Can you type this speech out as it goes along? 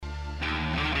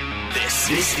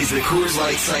This is the Coors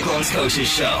Light Cyclones Coaches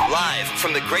Show, live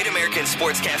from the Great American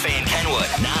Sports Cafe in Kenwood.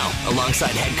 Now,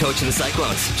 alongside head coach of the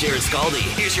Cyclones, Jarrod Skalde.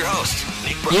 Here's your host,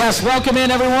 Nick Brunker. Yes, welcome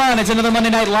in, everyone. It's another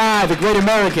Monday Night Live at Great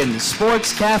American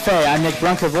Sports Cafe. I'm Nick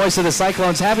Brunker, voice of the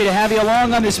Cyclones. Happy to have you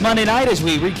along on this Monday night as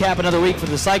we recap another week for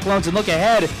the Cyclones and look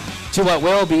ahead to what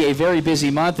will be a very busy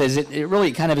month, as it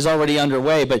really kind of is already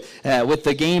underway. But with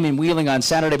the game in Wheeling on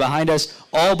Saturday behind us,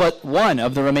 all but one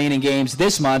of the remaining games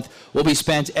this month will be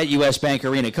spent at U.S. Bank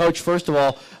Arena. Coach, first of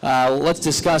all, let's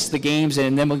discuss the games,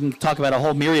 and then we can talk about a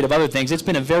whole myriad of other things. It's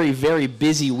been a very, very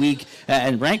busy week,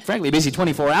 and frankly, busy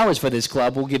 24 hours for this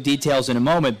club. We'll give details in a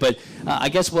moment, but I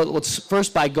guess let's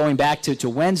first, by going back to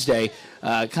Wednesday,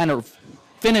 kind of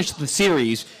finish the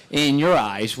series in your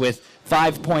eyes with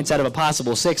 5 points out of a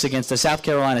possible 6 against the South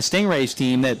Carolina Stingrays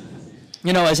team that,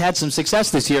 you know, has had some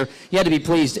success this year. You had to be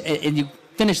pleased, and you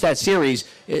finish that series.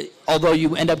 Although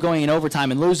you end up going in overtime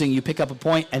and losing, you pick up a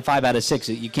point, and 5 out of 6.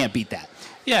 You can't beat that.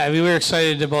 Yeah, I mean, we were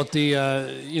excited about the,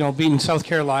 beating South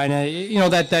Carolina.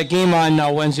 That game on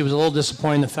Wednesday was a little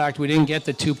disappointing. The fact we didn't get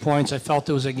the 2 points. I felt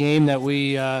it was a game that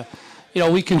we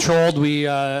controlled. We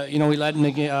let in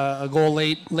a goal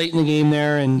late in the game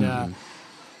there, and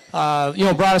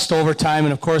brought us to overtime.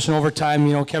 And of course, in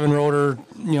overtime, Kevin Roeder,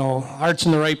 heart's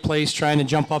in the right place, trying to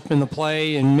jump up in the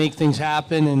play and make things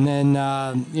happen. And then,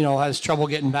 has trouble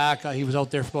getting back. He was out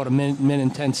there for about a minute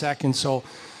and 10 seconds. So,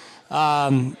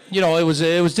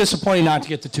 it was disappointing not to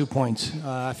get the 2 points.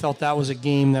 I felt that was a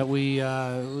game that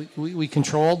we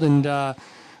controlled, and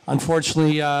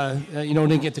unfortunately,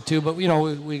 didn't get the 2. But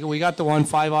we got the 1,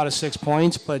 5 out of 6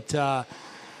 points. But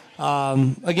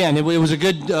again, it was a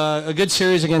good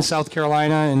series against South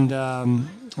Carolina, and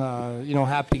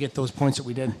happy to get those points that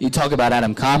we did. You talk about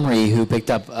Adam Comrie, who picked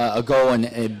up a goal, and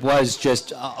it was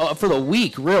just for the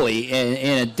week, really,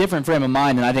 in a different frame of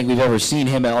mind than I think we've ever seen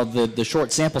him. The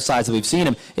short sample size that we've seen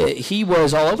him, he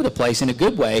was all over the place in a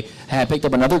good way. Had picked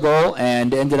up another goal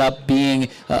and ended up being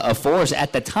a force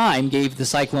at the time, gave the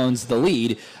Cyclones the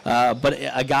lead. But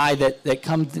a guy that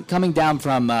coming down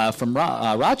from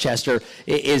Rochester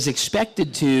is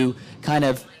expected to kind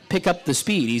of pick up the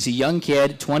speed. He's a young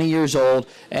kid, 20 years old,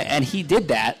 and he did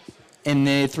that in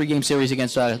the 3-game series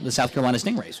against the South Carolina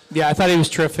Stingrays. Yeah, I thought he was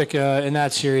terrific in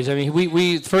that series. I mean,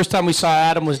 we first time we saw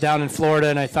Adam was down in Florida,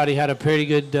 and I thought he had a pretty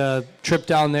good trip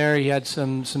down there. He had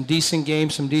some decent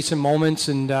games, some decent moments,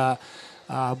 and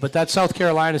but that South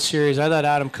Carolina series, I thought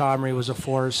Adam Comrie was a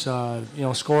force.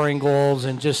 Scoring goals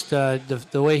and just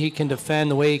the way he can defend,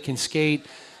 the way he can skate.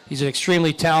 He's an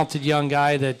extremely talented young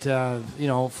guy that,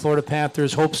 Florida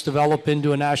Panthers hopes to develop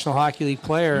into a National Hockey League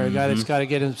player, a guy that's got to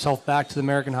get himself back to the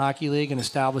American Hockey League and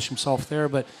establish himself there.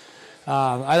 But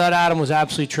I thought Adam was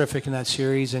absolutely terrific in that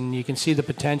series, and you can see the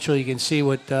potential. You can see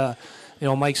what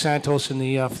Mike Santos and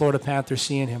the Florida Panthers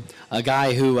see in him. A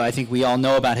guy who I think we all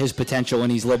know about his potential,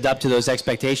 and he's lived up to those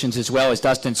expectations as well, as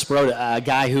Dustin Sproat, a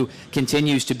guy who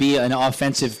continues to be an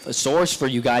offensive source for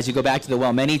you guys. You go back to the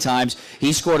well many times.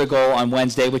 He scored a goal on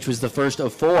Wednesday, which was the first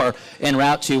of 4 en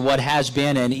route to what has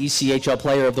been an ECHL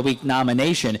Player of the Week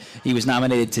nomination. He was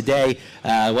nominated today.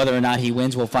 Whether or not he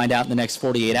wins, we'll find out in the next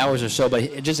 48 hours or so,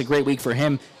 but just a great week for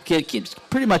him. Keeps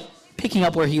pretty much picking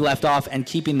up where he left off and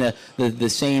keeping the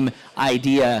same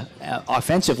idea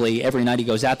offensively every night he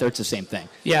goes out there. It's the same thing.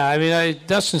 Yeah, I mean,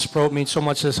 Dustin Sproat means so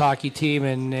much to this hockey team,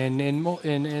 and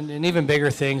even bigger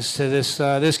things to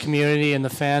this community and the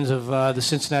fans of the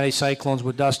Cincinnati Cyclones.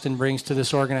 What Dustin brings to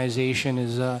this organization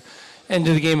is and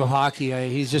to the game of hockey.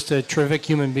 He's just a terrific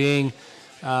human being.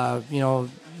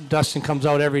 Dustin comes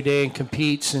out every day and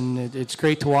competes, and it's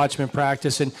great to watch him in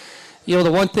practice. And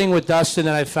the one thing with Dustin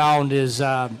that I found is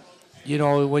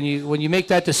when you make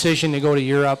that decision to go to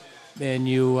Europe, and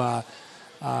your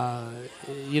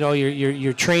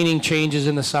training changes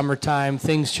in the summertime,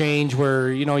 things change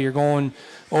where you're going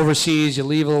overseas, you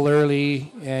leave a little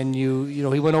early, and he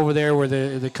went over there where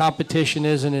the competition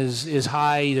isn't as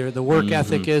high, the work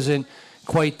ethic isn't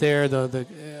quite there,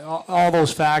 all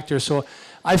those factors. So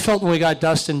I felt when we got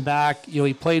Dustin back,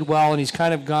 he played well, and he's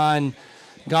kind of gone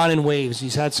in waves.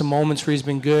 He's had some moments where he's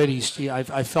been good.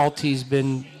 I felt he's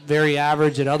been very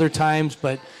average at other times,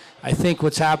 but I think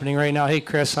what's happening right now. Hey,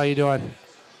 Chris, how you doing?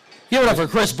 Give it up for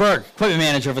Chris Berg, equipment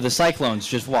manager for the Cyclones,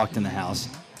 just walked in the house.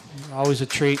 Always a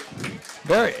treat.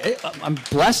 I'm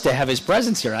blessed to have his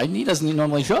presence here. He doesn't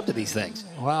normally show up to these things.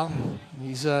 Well,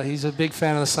 he's a big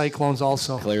fan of the Cyclones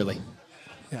also. Clearly.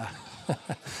 Yeah.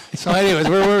 So anyways,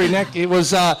 where were we, Nick? It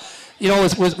was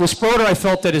with Sproder, I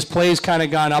felt that his play's kind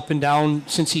of gone up and down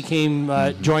since he came,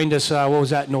 joined us, what was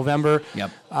that, November?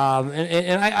 Yep.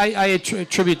 And I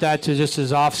attribute that to just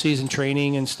his off-season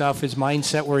training and stuff, his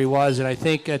mindset where he was. And I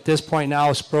think at this point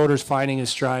now, Sproder's finding his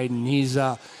stride, and he's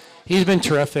been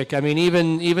terrific. I mean,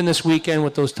 even this weekend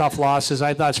with those tough losses,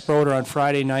 I thought Sproder on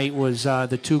Friday night was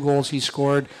the 2 goals he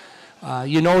scored.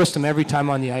 You noticed him every time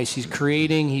on the ice. He's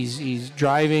creating, he's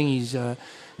driving,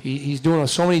 he's doing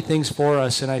so many things for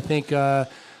us, and I think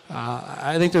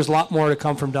there's a lot more to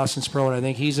come from Dustin Sproder. I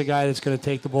think he's a guy that's going to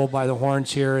take the bull by the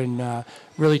horns here and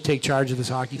really take charge of this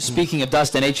hockey team. Speaking of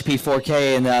Dustin,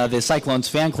 HP4K and the Cyclones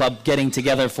fan club getting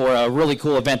together for a really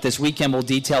cool event this weekend. We'll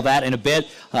detail that in a bit.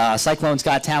 Cyclones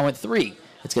Got Talent 3.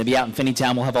 It's going to be out in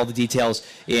Finneytown. We'll have all the details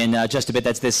in just a bit.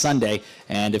 That's this Sunday.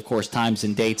 And, of course, times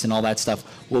and dates and all that stuff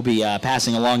will be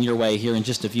passing along your way here in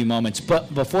just a few moments.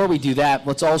 But before we do that,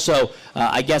 let's also,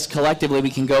 I guess, collectively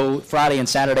we can go Friday and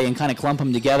Saturday and kind of clump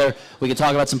them together. We can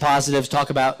talk about some positives,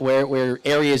 talk about where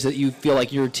areas that you feel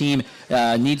like your team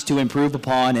needs to improve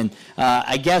upon. And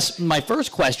I guess my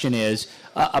first question is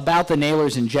about the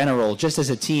Nailers in general, just as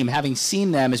a team, having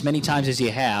seen them as many times as you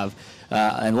have.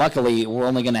 And luckily, we're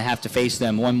only going to have to face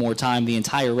them one more time the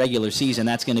entire regular season.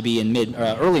 That's going to be in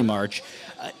early March.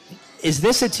 Is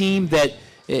this a team that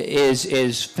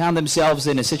is found themselves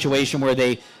in a situation where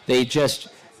they're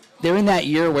in that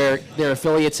year where their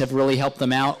affiliates have really helped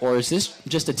them out, or is this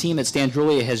just a team that Stan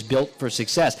Drulia has built for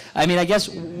success? I mean, I guess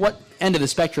what end of the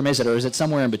spectrum is it, or is it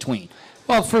somewhere in between?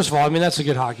 Well, first of all, I mean, that's a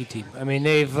good hockey team. I mean,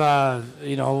 they've,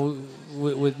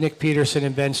 with Nick Peterson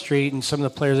and Ben Street and some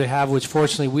of the players they have, which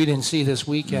fortunately we didn't see this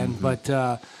weekend, but,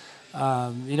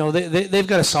 they've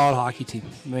got a solid hockey team,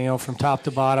 from top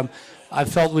to bottom. I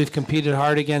felt we've competed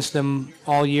hard against them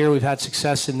all year. We've had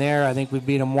success in there. I think we've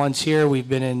beat them once here. We've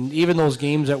been in, even those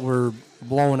games that were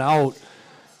blown out,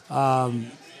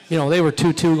 they were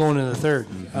 2-2 going into the third.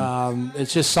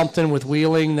 It's just something with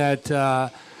Wheeling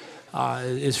that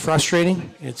is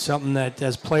frustrating. It's something that,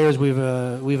 as players,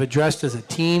 we've addressed as a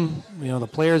team. The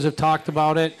players have talked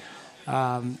about it.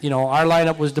 Our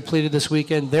lineup was depleted this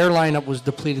weekend. Their lineup was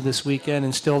depleted this weekend,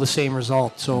 and still the same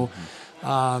result. So,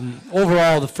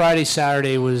 overall, the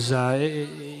Friday-Saturday was,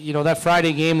 that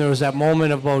Friday game, there was that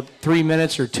moment of about 3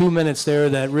 minutes or 2 minutes there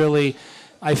that really,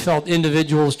 I felt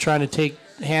individuals trying to take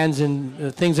things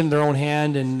into their own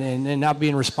hand and not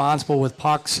being responsible with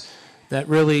pucks that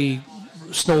really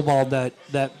snowballed that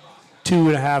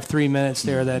 2.5, 3 minutes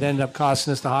there that ended up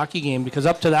costing us the hockey game. Because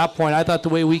up to that point, I thought the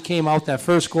way we came out, that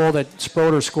first goal that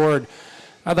Sproder scored,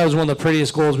 I thought it was one of the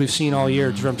prettiest goals we've seen all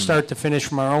year, from start to finish,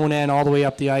 from our own end all the way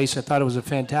up the ice. I thought it was a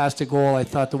fantastic goal. I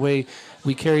thought the way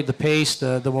we carried the pace,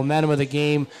 the momentum of the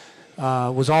game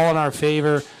was all in our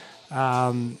favor.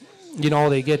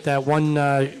 They get that one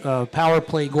power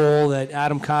play goal that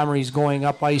Adam Comrie's going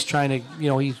up ice trying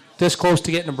to, he's this close to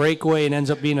getting a breakaway and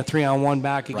ends up being a 3-on-1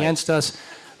 back against us.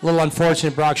 A little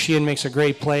unfortunate. Brock Sheehan makes a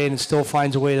great play and still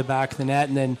finds a way to back the net.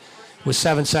 And then with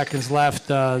 7 seconds left,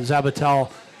 Zabatel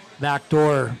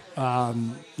backdoor.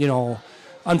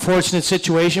 Unfortunate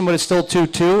situation, but it's still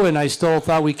 2-2. And I still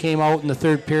thought we came out in the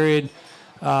third period,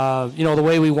 the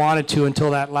way we wanted to until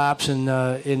that lapse in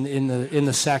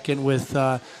the second with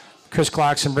Chris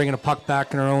Clarkson bringing a puck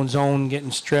back in our own zone,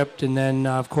 getting stripped, and then,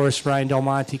 of course, Ryan Del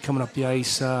Monte coming up the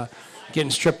ice,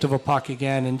 getting stripped of a puck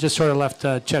again, and just sort of left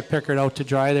Chet Pickard out to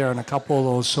dry there on a couple of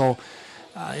those. So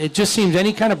it just seems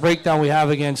any kind of breakdown we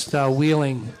have against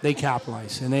Wheeling, they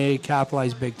capitalize, and they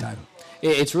capitalize big time.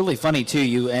 It's really funny,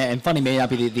 too, and funny may not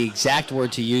be the exact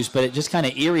word to use, but it just kind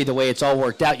of eerie the way it's all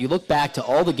worked out. You look back to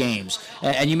all the games,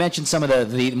 and you mentioned some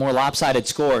of the more lopsided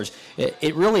scores.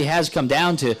 It really has come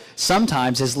down to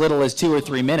sometimes as little as 2 or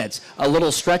 3 minutes, a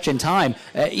little stretch in time.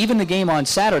 Even the game on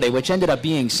Saturday, which ended up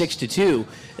being 6-2,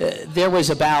 there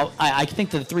was about, I think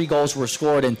the 3 goals were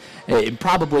scored in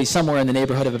probably somewhere in the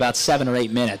neighborhood of about 7 or 8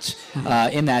 minutes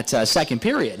in that second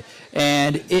period.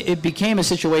 And it became a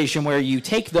situation where you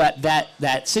take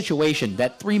that situation,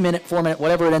 that 3 minute, 4 minute,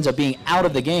 whatever it ends up being, out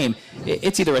of the game.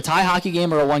 It's either a tie hockey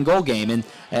game or a 1-goal game,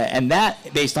 and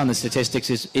that, based on the statistics,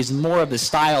 is more of the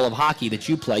style of hockey that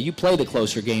you play. You play the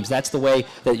closer games. That's the way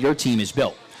that your team is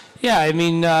built. Yeah, I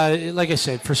mean, like I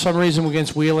said, for some reason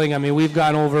against Wheeling, I mean, we've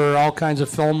gone over all kinds of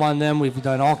film on them. We've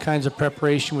done all kinds of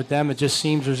preparation with them. It just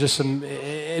seems there's just some.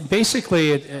 It's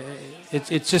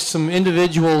just some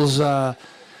individuals.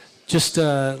 Just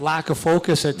lack of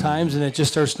focus at times, and it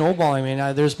just starts snowballing. I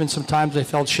mean, there's been some times I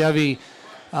felt Chevy,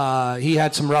 he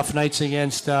had some rough nights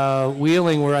against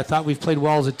Wheeling where I thought we've played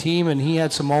well as a team, and he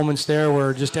had some moments there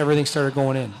where just everything started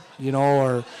going in,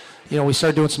 we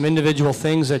started doing some individual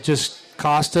things that just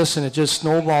cost us, and it just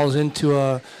snowballs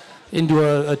into into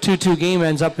a 2-2 game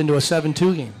ends up into a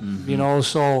 7-2 game. You know,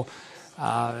 so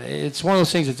it's one of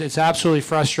those things. It's absolutely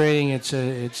frustrating.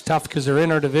 It's tough because they're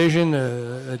in our division,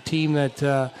 a team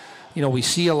that we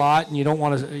see a lot, and you don't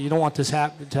want this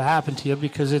to happen to you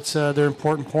because they're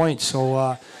important points.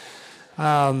 So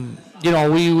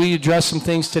we addressed some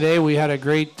things today. We had a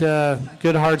great,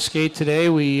 good hard skate today.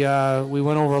 We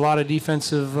went over a lot of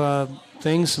defensive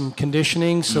things, some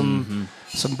conditioning, some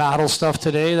battle stuff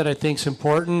today that I think is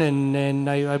important, and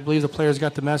I believe the players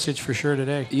got the message for sure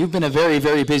today. You've been a very,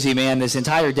 very busy man this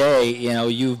entire day.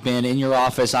 You've been in your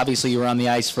office. Obviously, you were on the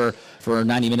ice for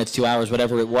 90 minutes, 2 hours,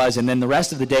 whatever it was, and then the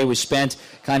rest of the day was spent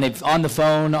kind of on the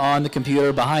phone, on the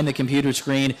computer, behind the computer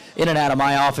screen, in and out of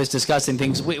my office discussing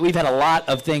things. We've had a lot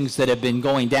of things that have been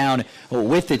going down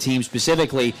with the team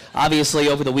specifically. Obviously,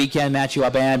 over the weekend, Matthew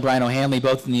Aban, Brian O'Hanley,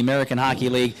 both in the American Hockey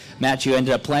League. Matthew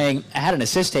ended up playing, had an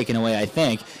assist taken away, I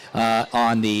think,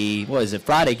 on the,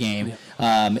 Friday game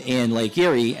in Lake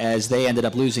Erie as they ended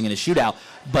up losing in a shootout.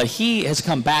 But he has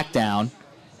come back down.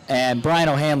 And Brian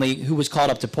O'Hanley, who was called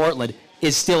up to Portland,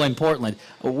 is still in Portland.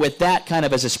 With that kind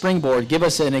of as a springboard, give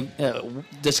us a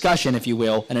discussion, if you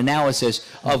will, an analysis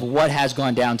of what has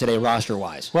gone down today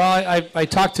roster-wise. Well, I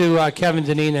talked to Kevin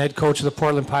Dineen, the head coach of the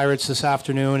Portland Pirates, this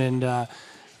afternoon, and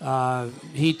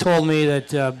he told me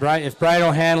that if Brian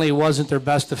O'Hanley wasn't their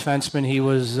best defenseman, he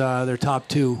was their top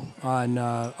two on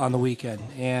the weekend.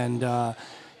 And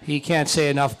he can't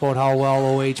say enough about how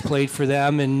well OH played for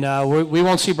them, and we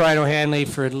won't see Brian O'Hanley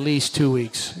for at least 2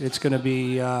 weeks. It's going to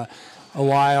be a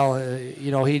while.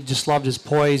 He just loved his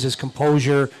poise, his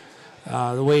composure,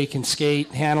 the way he can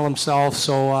skate, handle himself.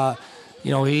 So,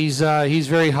 he's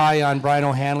very high on Brian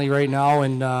O'Hanley right now,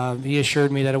 and he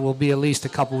assured me that it will be at least a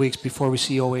couple weeks before we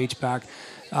see OH back.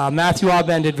 Matthew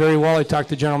Aban did very well. I talked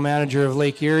to the general manager of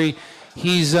Lake Erie.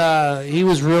 He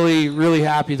was really, really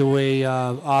happy the way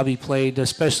Abby played,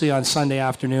 especially on Sunday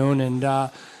afternoon, and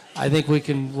I think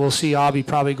we'll see Abby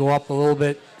probably go up a little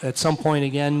bit at some point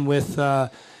again with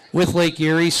Lake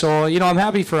Erie. So I'm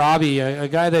happy for Abby, a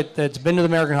guy that's been to the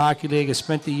American Hockey League, has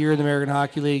spent the year in the American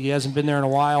Hockey League. He hasn't been there in a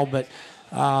while, but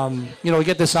to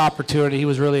get this opportunity, he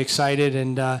was really excited,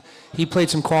 and he played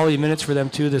some quality minutes for them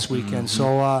too this weekend.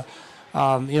 So.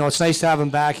 It's nice to have him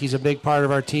back. He's a big part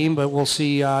of our team, but we'll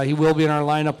see. He will be in our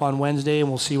lineup on Wednesday, and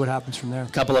we'll see what happens from there. A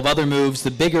couple of other moves.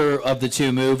 The bigger of the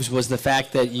two moves was the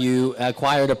fact that you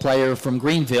acquired a player from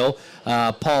Greenville,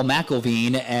 Paul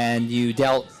McElveen, and you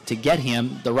dealt to get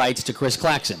him the rights to Chris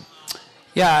Claxon.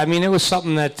 Yeah, I mean, it was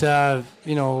something that,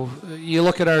 you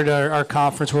look at our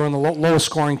conference. We're one of the lowest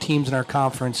scoring teams in our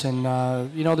conference, and,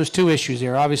 there's two issues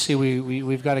here. Obviously,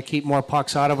 we've got to keep more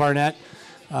pucks out of our net.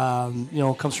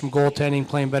 It comes from goaltending,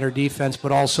 playing better defense,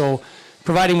 but also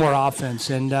providing more offense.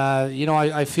 And,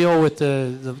 I feel with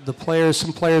the players,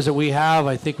 some players that we have,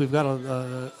 I think we've got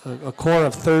a core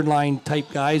of third-line type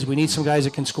guys. We need some guys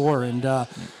that can score. And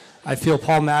I feel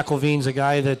Paul McElveen's a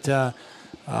guy that,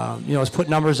 has put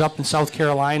numbers up in South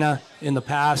Carolina in the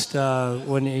past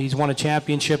when he's won a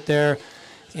championship there.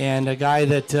 And a guy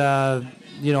that,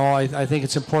 I think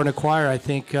it's important to acquire. I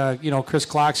think, Chris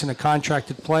Claxon, a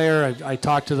contracted player. I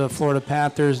talked to the Florida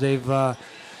Panthers. They've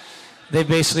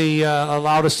basically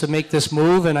allowed us to make this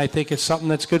move, and I think it's something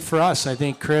that's good for us. I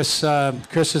think Chris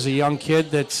is a young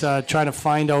kid that's trying to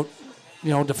find out,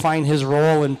 define his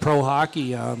role in pro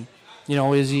hockey.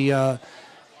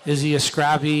 Is he a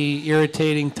scrappy,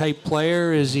 irritating type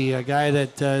player? Is he a guy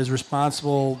that is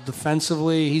responsible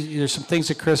defensively? There's some things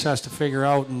that Chris has to figure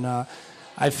out, and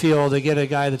I feel to get a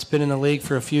guy that's been in the league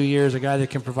for a few years, a guy that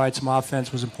can provide some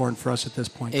offense, was important for us at this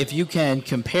point. If you can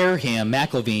compare him,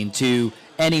 McElveen, to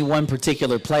any one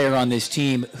particular player on this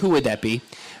team, who would that be?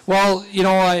 Well,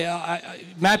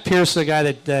 Matt Pierce is a guy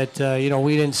that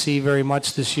we didn't see very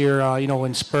much this year,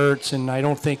 in spurts, and I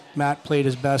don't think Matt played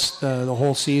his best the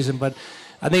whole season. But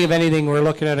I think if anything, we're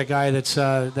looking at a guy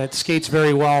that skates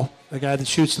very well, a guy that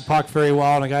shoots the puck very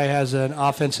well, and a guy who has an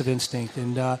offensive instinct.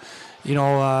 And I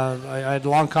had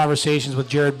long conversations with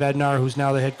Jared Bednar, who's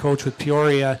now the head coach with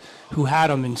Peoria, who had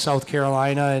him in South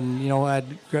Carolina, and had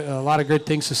a lot of good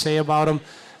things to say about him.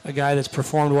 A guy that's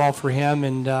performed well for him,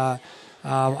 and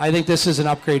I think this is an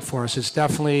upgrade for us. It's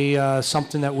definitely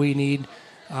something that we need.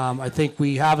 I think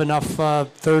we have enough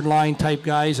third-line type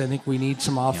guys. I think we need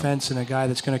some offense and a guy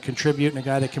that's going to contribute and a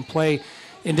guy that can play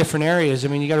in different areas. I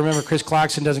mean, you got to remember Chris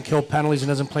Claxon doesn't kill penalties and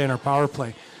doesn't play in our power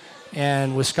play.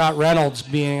 And with Scott Reynolds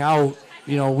being out,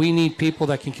 we need people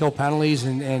that can kill penalties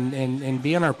and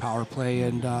be in our power play.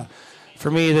 And for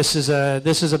me, this is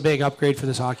a big upgrade for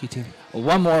this hockey team.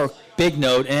 One more big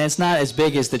note, and it's not as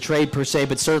big as the trade per se,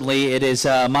 but certainly it is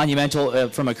monumental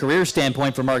from a career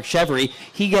standpoint for Mark Chevry.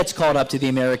 He gets called up to the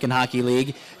American Hockey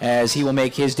League as he will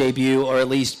make his debut, or at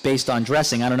least based on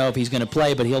dressing. I don't know if he's going to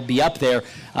play, but he'll be up there.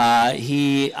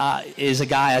 He is a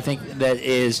guy, I think, that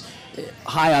is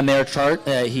high on their chart.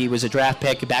 He was a draft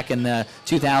pick back in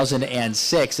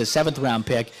 2006, a 7th-round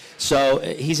pick. So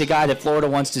he's a guy that Florida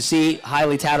wants to see,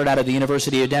 highly touted out of the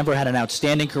University of Denver, had an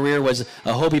outstanding career, was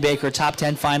a Hobie Baker top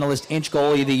 10 finalist, inch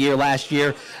goalie of the year last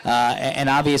year, and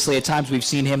obviously at times we've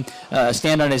seen him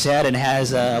stand on his head and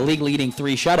has league-leading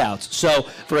 3 shutouts. So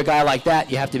for a guy like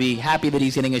that, you have to be happy that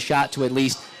he's getting a shot to at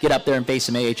least get up there and face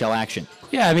some AHL action.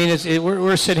 Yeah, I mean,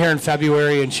 we're sitting here in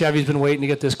February, and Chevy's been waiting to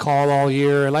get this call all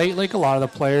year, like a lot of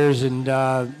the players. And,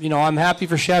 I'm happy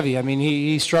for Chevy. I mean,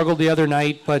 he struggled the other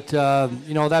night, but,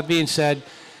 that being said,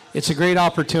 it's a great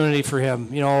opportunity for him,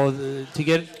 to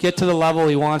get to the level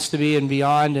he wants to be and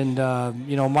beyond. And,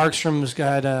 Markstrom's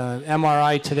got an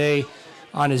MRI today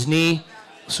on his knee.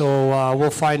 So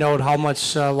we'll find out how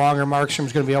much longer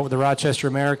Markstrom's going to be out with the Rochester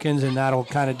Americans, and that'll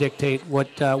kind of dictate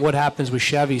what happens with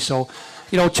Chevy. So,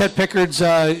 Chet Pickard's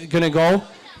going to go,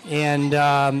 and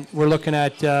we're looking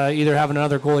at either having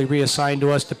another goalie reassigned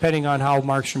to us, depending on how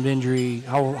Markstrom's injury,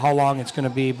 how long it's going to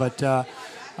be. But,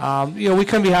 we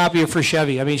couldn't be happier for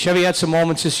Chevy. I mean, Chevy had some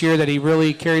moments this year that he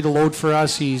really carried the load for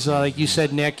us. He's, like you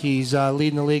said, Nick, he's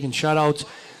leading the league in shutouts.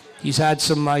 He's had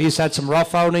some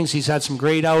rough outings. He's had some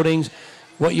great outings,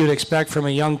 what you'd expect from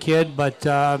a young kid. But,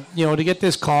 to get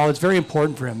this call, it's very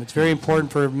important for him. It's very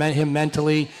important for him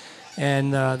mentally.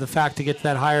 And the fact to get to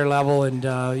that higher level, and,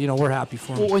 we're happy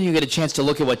for him. Well, when you get a chance to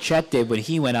look at what Chet did when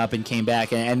he went up and came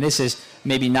back, and this is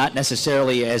maybe not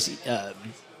necessarily as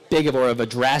big of a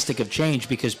drastic of change,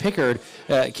 because Pickard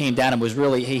came down and was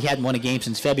really, he hadn't won a game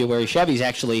since February. Chevy's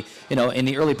actually, in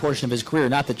the early portion of his career,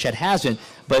 not that Chet hasn't,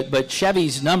 but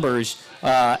Chevy's numbers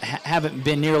haven't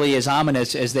been nearly as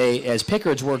ominous as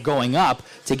Pickard's were going up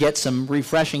to get some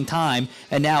refreshing time,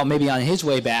 and now maybe on his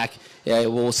way back,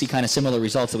 we'll see kind of similar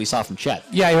results that we saw from Chet.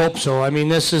 Yeah, I hope so. I mean,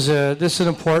 this is an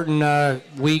important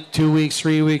week, 2 weeks,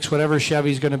 3 weeks, whatever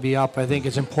Chevy's going to be up. I think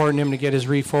it's important for him to get his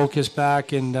refocus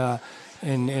back and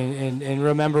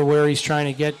remember where he's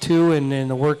trying to get to, and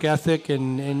the work ethic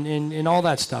and all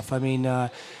that stuff. I mean,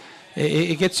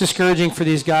 it gets discouraging for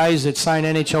these guys that sign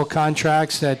NHL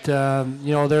contracts that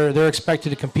they're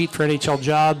expected to compete for NHL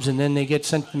jobs, and then they get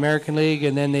sent to the American League,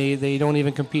 and then they don't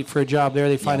even compete for a job there.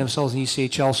 They find themselves in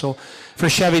ECHL. So for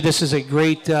Chevy, this is a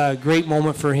great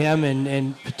moment for him,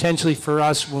 and potentially for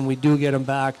us when we do get him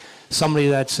back, somebody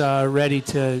that's ready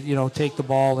to take the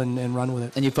ball and run with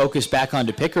it. And you focus back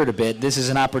onto Pickard a bit. This is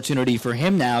an opportunity for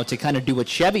him now to kind of do what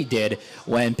Chevy did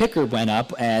when Pickard went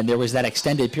up, and there was that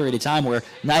extended period of time where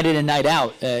night in and night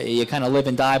out you kind of live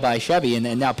and die by Chevy,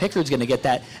 and now Pickard's going to get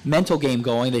that mental game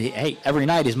going that, hey, every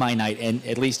night is my night, and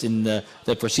at least in the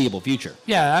foreseeable future.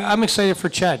 Yeah, I'm excited for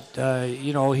Chet.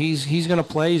 He's going to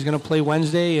play. He's going to play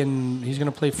Wednesday, and he's going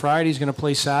to play Friday. He's going to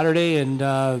play Saturday, and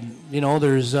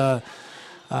there's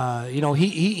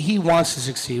he wants to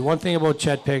succeed. One thing about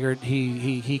Chet Pickard,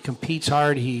 he competes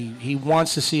hard. He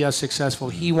wants to see us successful.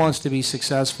 He wants to be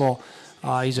successful.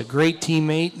 He's a great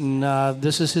teammate, and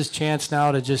this is his chance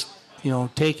now to just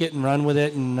take it and run with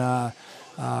it. And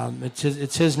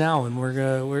it's his now,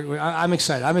 and I'm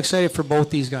excited. I'm excited for both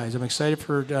these guys. I'm excited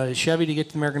for Chevy to get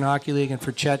to the American Hockey League, and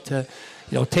for Chet to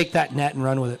take that net and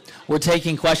run with it. We're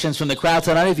taking questions from the crowd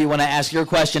tonight. If you want to ask your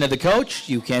question of the coach,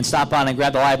 you can stop on and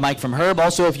grab the live mic from Herb.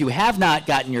 Also, if you have not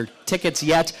gotten your tickets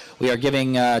yet, we are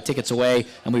giving tickets away,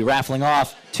 and we're raffling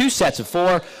off 2 sets of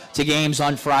 4 to games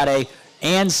on Friday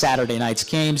and Saturday night's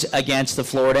games against the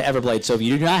Florida Everblades. So if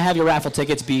you do not have your raffle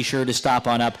tickets, be sure to stop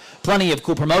on up. Plenty of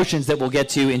cool promotions that we'll get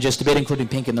to in just a bit, including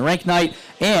Pink in the Rink night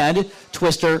and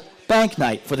Twister Bank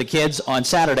night for the kids on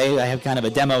Saturday. I have kind of a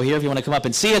demo here if you want to come up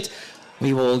and see it.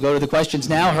 We will go to the questions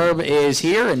now. Herb is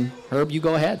here, and Herb, you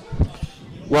go ahead.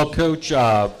 Well, Coach,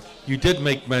 you did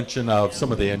make mention of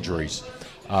some of the injuries.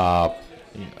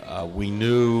 We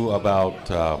knew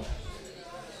about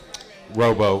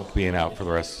Robo being out for the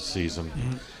rest of the season,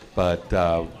 but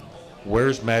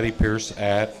where's Matty Pierce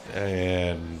at,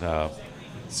 and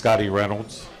Scotty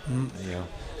Reynolds?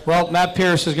 Well, Matt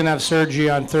Pierce is going to have surgery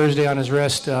on Thursday on his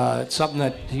wrist. It's something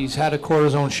that he's had a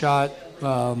cortisone shot,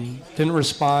 didn't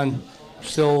respond.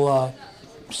 Still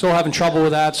having trouble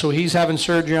with that, so he's having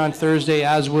surgery on Thursday,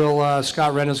 as will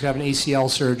Scott Reynolds having ACL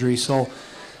surgery. So,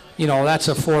 that's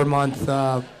a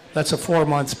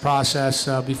 4-month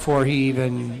process before he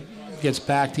even gets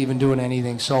back to even doing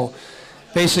anything. So,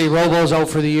 basically, Robo's out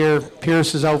for the year,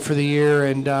 Pierce is out for the year,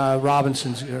 and Reynolds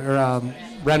is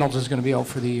going to be out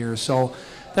for the year. So,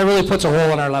 really puts a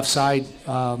hole in our left side.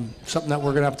 Something that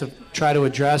we're going to have to try to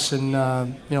address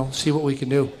and see what we can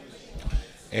do.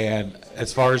 And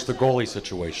as far as the goalie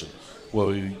situation,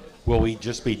 will we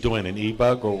just be doing an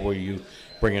e-bug, or will you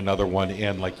bring another one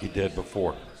in like you did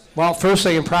before? Well, first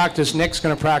thing in practice, Nick's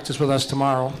going to practice with us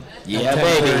tomorrow. Yeah,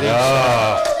 baby.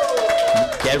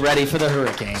 Get ready for the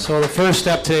hurricane. So the first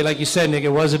step today, like you said, Nick, it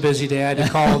was a busy day. I had to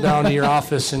call down to your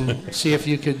office and see if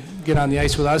you could get on the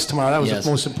ice with us tomorrow. That was the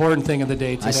most important thing of the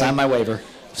day today. I signed my waiver.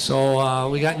 So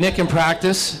we got Nick in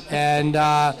practice, and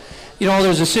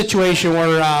there's a situation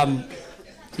where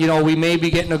we may be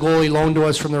getting a goalie loaned to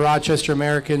us from the Rochester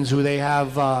Americans, who they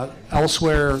have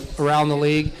elsewhere around the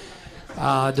league.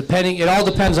 It all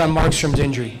depends on Markstrom's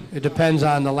injury. It depends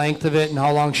on the length of it and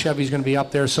how long Chevy's going to be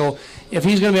up there. So if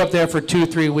he's going to be up there for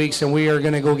 2-3 weeks, then we are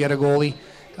going to go get a goalie.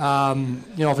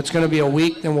 If it's going to be a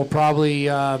week, then we'll probably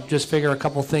just figure a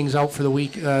couple things out for the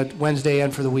week, Wednesday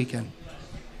and for the weekend.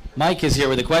 Mike is here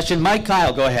with a question. Mike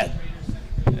Kyle, go ahead.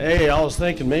 Hey, I was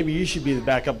thinking maybe you should be the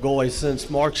backup goalie since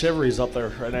Mark Chevery's up there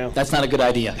right now. That's not a good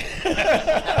idea.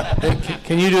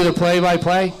 Can you do the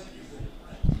play-by-play?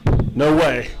 No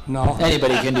way. No.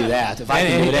 Anybody can do that. If I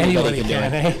can do it, anybody can do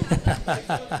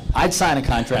it. I'd sign a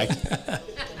contract.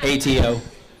 ATO.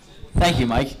 Thank you,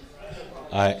 Mike.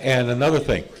 And another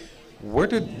thing, where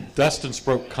did Dustin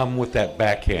Sproat come with that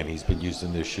backhand he's been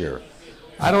using this year?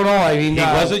 I don't know. I mean, he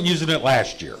wasn't using it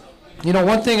last year.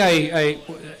 One thing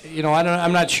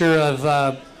I'm not sure of,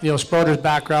 Sproater's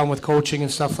background with coaching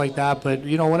and stuff like that, but,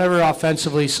 whenever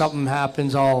offensively something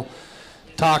happens, I'll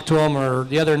talk to him. Or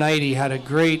the other night he had a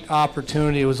great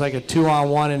opportunity. It was like a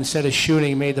 2-on-1, and instead of shooting,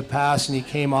 he made the pass, and he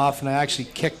came off, and I actually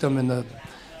kicked him in the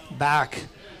back,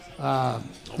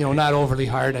 not overly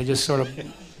hard. I just sort of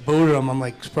booted him. I'm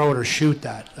like, Sproater, shoot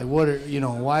that. Like,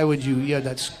 why would you?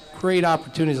 That's great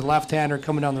opportunity. He's a left-hander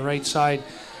coming down the right side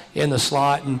in the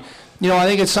slot, and I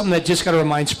think it's something that just got to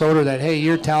remind Sproater that, hey,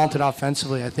 you're talented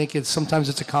offensively. I think sometimes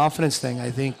it's a confidence thing. I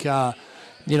think, I'm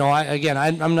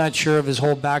not sure of his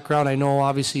whole background. I know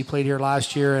obviously he played here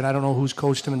last year, and I don't know who's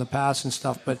coached him in the past and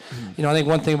stuff. But I think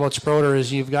one thing about Sproater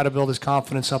is you've got to build his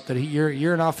confidence up that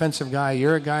you're an offensive guy.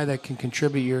 You're a guy that can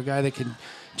contribute. You're a guy that can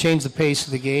change the pace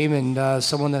of the game, and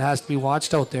someone that has to be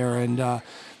watched out there. And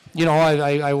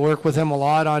I work with him a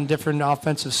lot on different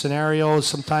offensive scenarios.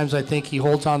 Sometimes I think he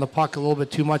holds on the puck a little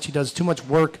bit too much. He does too much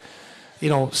work,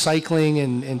 cycling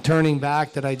and turning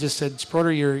back, that I just said,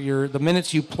 Sproater, you're the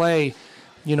minutes you play,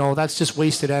 that's just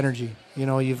wasted energy.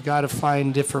 You've got to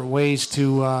find different ways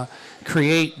to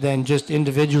create than just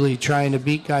individually trying to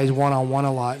beat guys one-on-one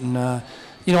a lot. And,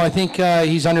 I think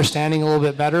he's understanding a little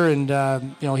bit better. And,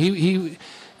 he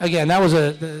again, that was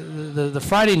the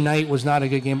Friday night was not a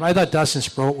good game. I thought Dustin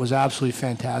Sproat was absolutely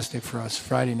fantastic for us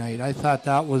Friday night. I thought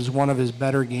that was one of his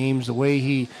better games. The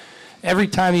way every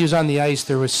time he was on the ice,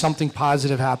 there was something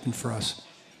positive happened for us.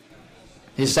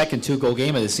 His second 2-goal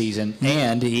game of the season,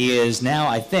 and he is now,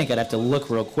 I think, I'd have to look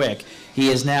real quick, he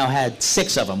has now had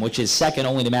 6 of them, which is second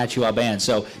only to Matthew Alban.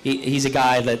 So he's a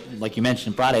guy that, like you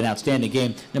mentioned, Friday, an outstanding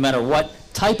game. No matter what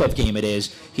type of game it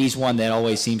is, he's one that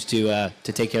always seems to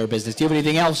take care of business. Do you have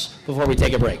anything else before we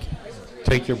take a break?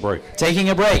 Take your break.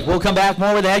 Taking a break. We'll come back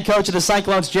more with the head coach of the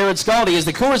Cyclones, Jarrod Skalde, as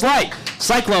the Coors Light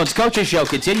Cyclones Coaches Show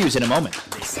continues in a moment.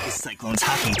 This is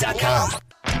CyclonesHockey.com.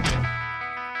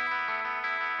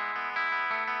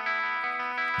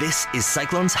 This is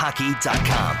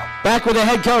CyclonesHockey.com. Back with the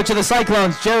head coach of the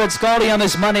Cyclones, Jarrod Skalde, on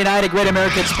this Monday night at Great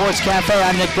American Sports Cafe.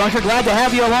 I'm Nick Brunker. Glad to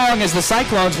have you along as the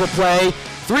Cyclones will play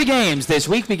 3 games this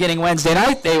week beginning Wednesday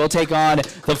night. They will take on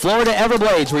the Florida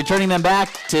Everblades, returning them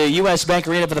back to U.S. Bank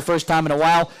Arena for the first time in a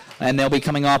while. And they'll be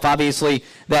coming off, obviously,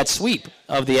 that sweep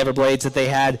of the Everblades that they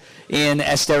had in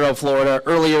Estero, Florida,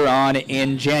 earlier on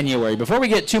in January. Before we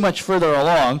get too much further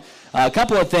along, a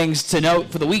couple of things to note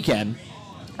for the weekend.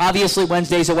 Obviously,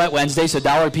 Wednesday's a wet Wednesday, so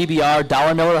 $1 PBR,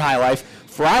 $1 Miller High Life.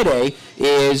 Friday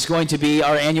is going to be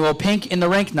our annual Pink in the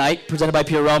Rink night, presented by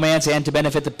Pure Romance and to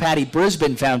benefit the Patty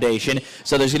Brisbane Foundation.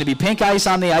 So there's going to be pink ice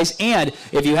on the ice. And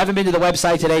if you haven't been to the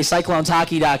website today,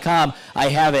 CyclonesHockey.com, I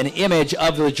have an image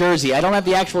of the jersey. I don't have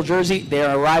the actual jersey. They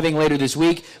are arriving later this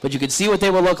week, but you can see what they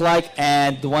will look like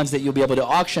and the ones that you'll be able to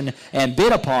auction and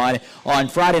bid upon on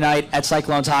Friday night at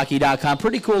CyclonesHockey.com.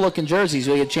 Pretty cool looking jerseys.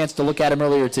 We had a chance to look at them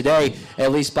earlier today,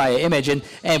 at least by image. And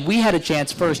we had a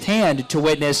chance firsthand to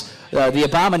witness the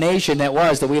abomination that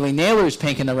was the Wheeling Nailers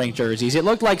Pink in the Rink jerseys. It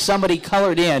looked like somebody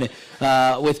colored in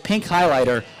with pink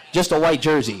highlighter just a white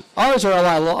jersey. Ours are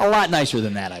a lot nicer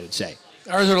than that, I would say.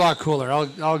 Ours are a lot cooler.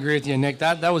 I'll agree with you, Nick.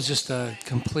 That was just a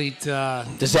complete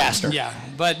disaster. Yeah,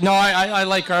 but no, I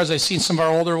like ours. I've seen some of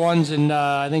our older ones, and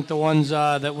I think the ones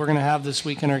that we're going to have this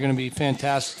weekend are going to be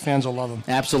fantastic. Fans will love them.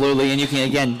 Absolutely, and you can,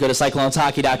 again, go to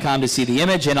CyclonesHockey.com to see the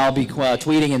image, and I'll be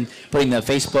tweeting and putting the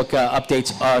Facebook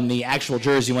updates on the actual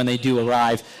jersey when they do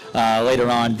arrive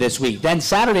later on this week. Then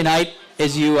Saturday night,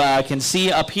 as you can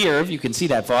see up here, if you can see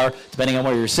that far, depending on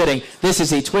where you're sitting, this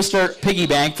is a Twister piggy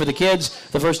bank for the kids.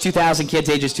 The first 2,000 kids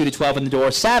ages 2 to 12 in the door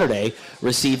Saturday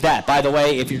receive that. By the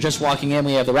way, if you're just walking in,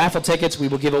 we have the raffle tickets. We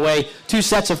will give away 2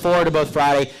 sets of 4 to both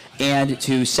Friday and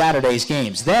to Saturday's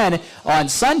games. Then on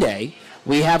Sunday,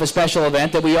 we have a special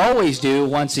event that we always do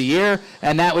once a year,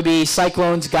 and that would be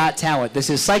Cyclones Got Talent.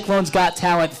 This is Cyclones Got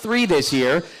Talent 3 this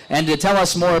year, and to tell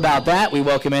us more about that, we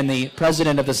welcome in the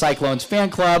president of the Cyclones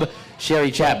fan club,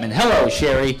 Sherry Chapman. Hello,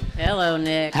 Sherry. Hello,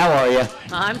 Nick. How are you?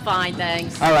 I'm fine,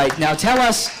 thanks. All right, now tell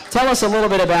us a little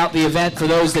bit about the event for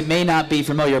those that may not be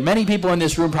familiar. Many people in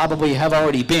this room probably have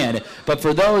already been, but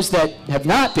for those that have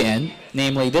not been,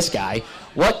 namely this guy,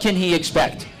 what can he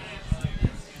expect?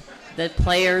 The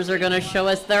players are going to show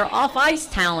us their off-ice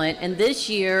talent, and this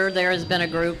year there has been a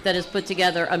group that has put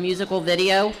together a musical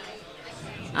video.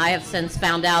 I have since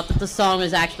found out that the song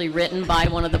is actually written by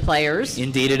one of the players.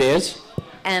 Indeed it is.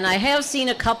 And I have seen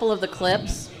a couple of the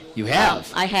clips. You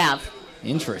have? I have.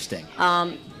 Interesting.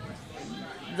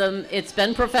 It's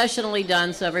been professionally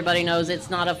done, so everybody knows it's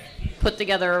not a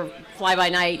put-together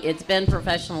fly-by-night. It's been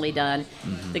professionally done.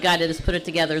 Mm-hmm. The guy that has put it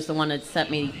together is the one that sent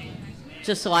me,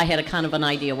 just so I had a kind of an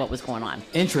idea what was going on.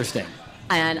 Interesting.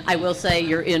 And I will say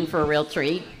you're in for a real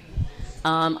treat.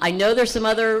 I know there's some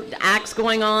other acts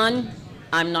going on.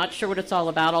 I'm not sure what it's all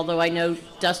about, although I know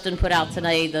Dustin put out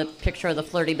today the picture of the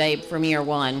Flirty Babe from year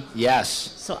 1. Yes.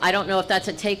 So I don't know if that's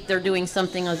they're doing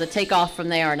something as a takeoff from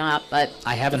there or not, but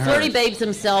I haven't the heard. Flirty Babes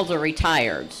themselves are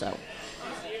retired, so.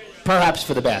 Perhaps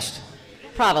for the best.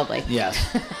 Probably. Yes.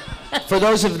 For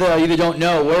those of you that don't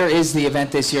know, where is the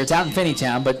event this year? It's out in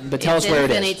Finneytown, but tell us where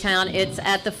it is. It's in Finneytown. It's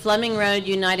at the Fleming Road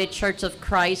United Church of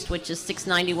Christ, which is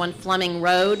 691 Fleming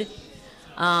Road.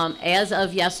 As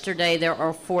of yesterday, there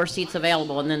are 4 seats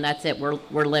available, and then that's it.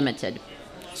 We're limited.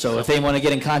 So if they want to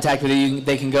get in contact with you,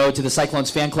 they can go to the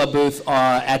Cyclones fan club booth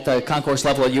at the concourse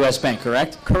level at U.S. Bank,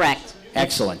 correct? Correct.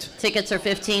 Excellent. Tickets are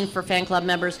 $15 for fan club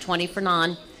members, $20 for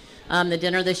non. The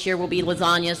dinner this year will be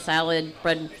lasagna, salad,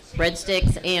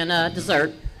 breadsticks, and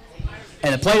dessert.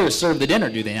 And the players serve the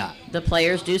dinner, do they not? The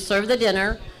players do serve the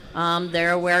dinner.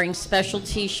 They're wearing special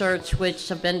T-shirts, which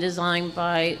have been designed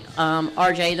by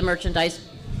RJ, the merchandise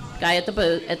guy at the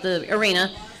booth at the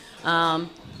arena. A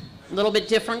little bit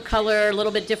different color, a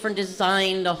little bit different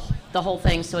design, the whole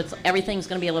thing. So everything's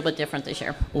going to be a little bit different this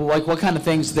year. Well, like what kind of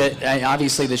things that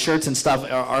obviously the shirts and stuff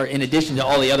are in addition to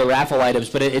all the other raffle items,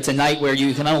 but it's a night where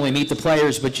you can not only meet the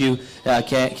players, but you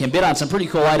can bid on some pretty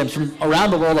cool items from around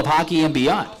the world of hockey and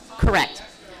beyond. Correct.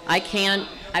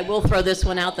 I will throw this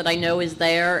one out that I know is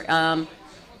there.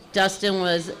 Dustin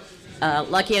was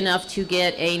lucky enough to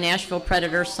get a Nashville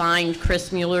Predator signed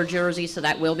Chris Mueller jersey, so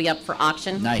that will be up for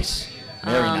auction. Nice.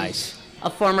 Very nice. A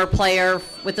former player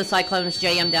with the Cyclones,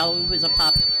 J.M. Dell, who's a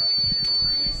popular...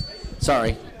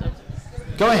 Sorry.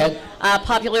 Go ahead.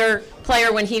 Popular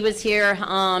player when he was here,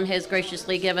 has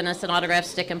graciously given us an autographed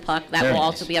stick and puck. That Very will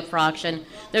nice. also be up for auction.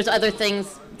 There's other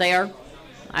things there.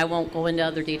 I won't go into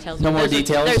other details. No more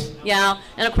details? Yeah,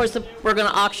 and of course we're going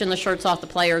to auction the shirts off the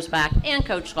players' back, and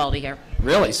Coach Skalde here.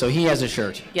 Really? So he has a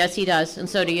shirt? Yes, he does, and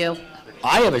so do you.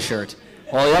 I have a shirt.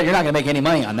 Well, yeah, you're not going to make any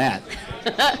money on that.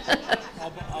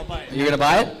 I'll buy it. You're going to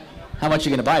buy it? How much are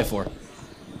you going to buy it for?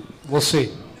 We'll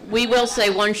see. We will say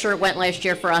one shirt went last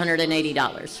year for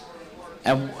 $180.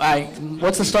 And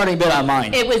what's the starting bid on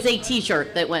mine? It was a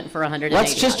T-shirt that went for $180.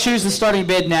 Let's just choose the starting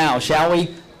bid now, shall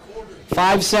we?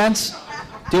 5 cents?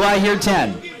 Do I hear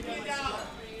 10?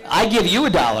 I give you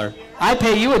 $1. I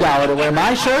pay you $1 to wear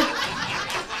my shirt?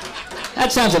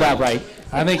 That sounds about right.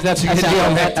 I think that's a good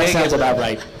deal. That sounds about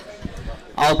right.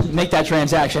 I'll make that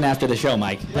transaction after the show,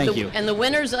 Mike. Thank you. And the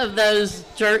winners of those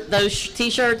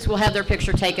T-shirts will have their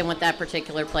picture taken with that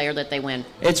particular player that they win.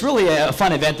 It's really a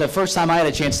fun event. The first time I had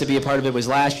a chance to be a part of it was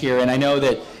last year, and I know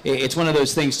that it's one of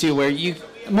those things, too, where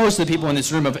most of the people in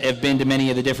this room have been to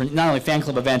many of the different, not only fan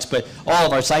club events, but all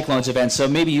of our Cyclones events, so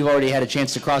maybe you've already had a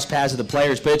chance to cross paths with the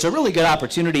players, but it's a really good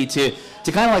opportunity to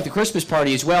kind of like the Christmas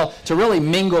party as well, to really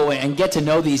mingle and get to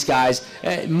know these guys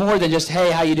more than just,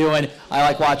 hey, how you doing? I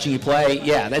like watching you play.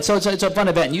 Yeah, it's a fun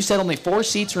event. And you said only 4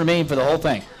 seats remain for the whole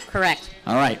thing. Correct.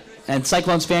 All right. And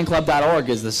CyclonesFanClub.org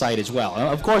is the site as well.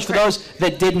 Of course, for those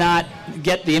that did not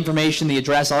get the information, the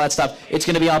address, all that stuff, it's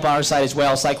going to be up on our site as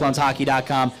well,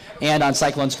 CyclonesHockey.com, and on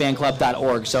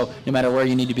CyclonesFanClub.org. So no matter where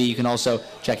you need to be, you can also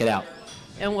check it out.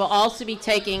 And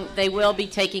they will be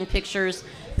taking pictures.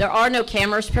 There are no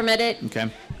cameras permitted. Okay.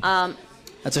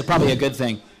 That's probably a good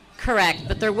thing. Correct,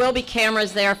 but there will be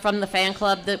cameras there from the fan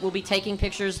club that will be taking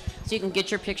pictures, so you can get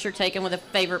your picture taken with a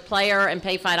favorite player and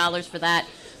pay $5 for that.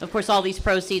 Of course, all these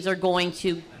proceeds are going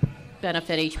to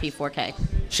benefit HP4K.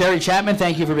 Sherry Chapman,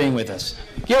 thank you for being with us.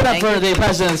 Give it up for the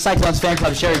president of the Cyclones fan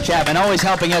club, Sherry Chapman, always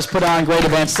helping us put on great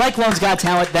events. Cyclones Got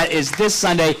Talent, that is this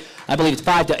Sunday. I believe it's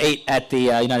 5 to 8 at the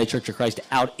United Church of Christ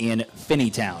out in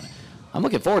Finneytown. I'm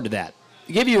looking forward to that.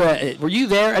 Were you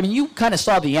there? I mean, you kind of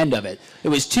saw the end of it. It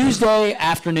was Tuesday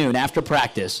afternoon after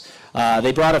practice.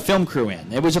 They brought a film crew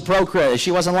in. It was a pro crew.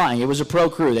 She wasn't lying. It was a pro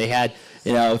crew. They had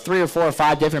 3 or 4 or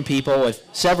 5 different people with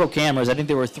several cameras. I think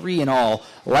there were 3 in all,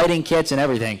 lighting kits and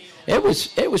everything. It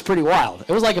was pretty wild.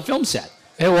 It was like a film set.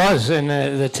 It was, and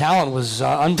the talent was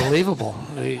unbelievable.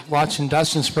 Watching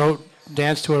Dustin Sproat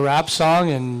dance to a rap song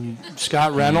and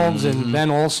Scott Reynolds and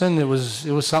Ben Olsen, it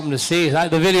was something to see.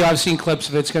 The video, I've seen clips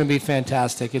of it. It's going to be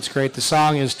fantastic. It's great. The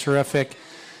song is terrific.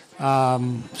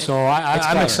 I'm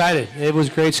excited. It was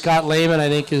great. Scott Lehman, I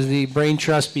think, is the brain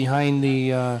trust behind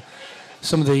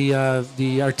some of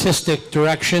the artistic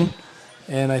direction,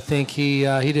 and I think he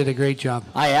did a great job.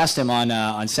 I asked him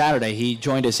on Saturday. He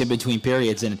joined us in between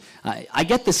periods, and I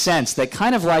get the sense that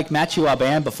kind of like Mathieu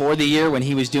Aubin before the year when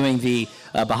he was doing the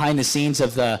behind the scenes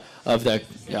of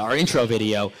our intro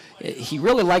video, he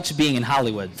really likes being in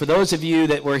Hollywood. For those of you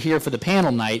that were here for the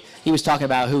panel night, he was talking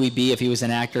about who he'd be if he was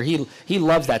an actor. He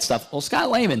loves that stuff. Well, Scott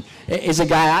Lehman is a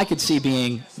guy I could see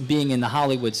being in the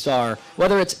Hollywood star,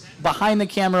 whether it's behind the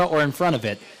camera or in front of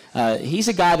it. He's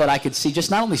a guy that I could see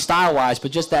just not only style-wise,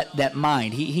 but just that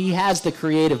mind. He has the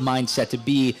creative mindset to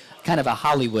be kind of a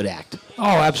Hollywood act. Oh,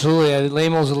 absolutely.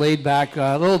 Lehman's a laid-back,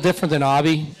 a little different than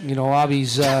Abby.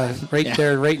 Abi's right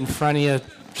there, right in front of you,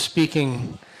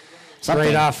 speaking something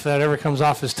right off whatever comes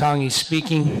off his tongue. He's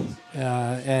speaking,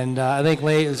 and I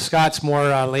think Scott's more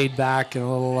laid back and a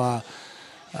little.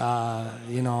 I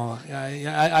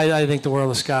think the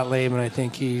world of Scott Lehman. I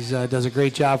think he does a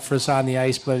great job for us on the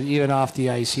ice, but even off the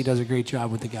ice, he does a great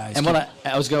job with the guys. And what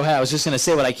I was just going to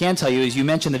say, what I can tell you is you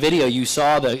mentioned the video. You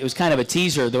saw it was kind of a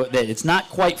teaser that it's not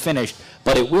quite finished,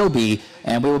 but it will be,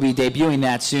 and we will be debuting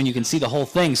that soon. You can see the whole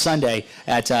thing Sunday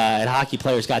at Hockey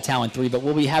Players Got Talent 3, but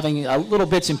we'll be having little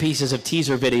bits and pieces of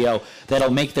teaser video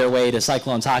that'll make their way to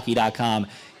CyclonesHockey.com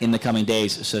in the coming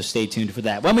days, so stay tuned for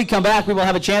that. When we come back, we will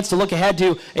have a chance to look ahead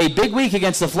to a big week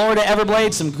against the Florida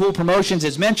Everblades, some cool promotions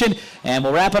as mentioned, and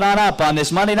we'll wrap it on up on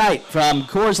this Monday night from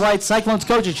Coors Light Cyclones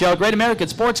Coaches Show, Great American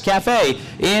Sports Cafe,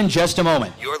 in just a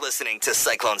moment. You're listening to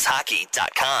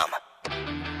CyclonesHockey.com.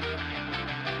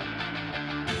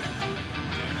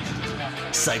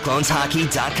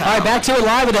 CyclonesHockey.com. All right, back to it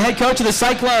live with the head coach of the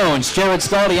Cyclones, Jarrod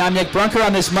Skalde. I'm Nick Brunker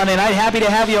on this Monday night. Happy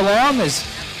to have you along as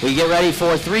we get ready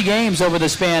for 3 games over the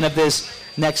span of this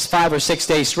next 5 or 6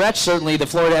 day stretch. Certainly the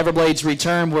Florida Everblades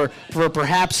return were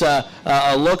perhaps a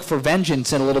look for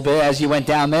vengeance in a little bit as you went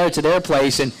down there to their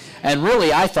place. And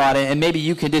really I thought, and maybe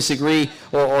you can disagree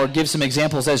or give some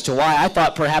examples as to why, I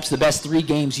thought perhaps the best 3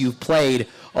 games you've played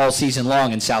all season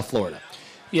long in South Florida.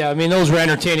 Yeah, I mean, those were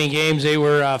entertaining games. They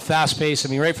were fast-paced. I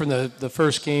mean, right from the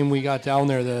first game we got down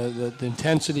there, the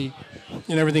intensity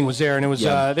and everything was there. And it was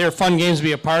they were fun games to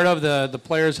be a part of. The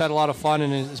players had a lot of fun,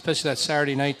 and especially that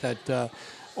Saturday night, that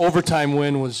overtime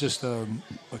win was just a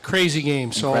crazy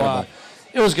game. So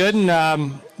it was good,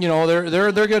 and they're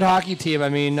a good hockey team. I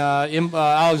mean,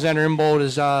 Alexander Imbold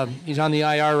he's on the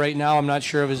IR right now. I'm not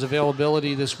sure of his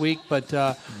availability this week, but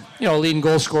leading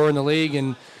goal scorer in the league,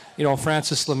 and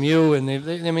Francis Lemieux, and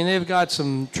they've got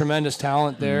some tremendous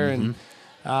talent there, and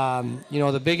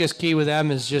the biggest key with them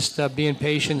is just being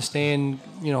patient, staying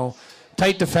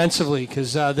tight defensively,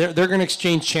 because they're going to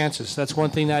exchange chances. That's one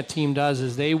thing that team does,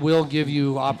 is they will give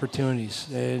you opportunities,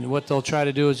 and what they'll try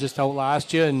to do is just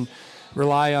outlast you and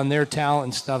rely on their talent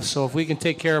and stuff. So if we can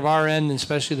take care of our end,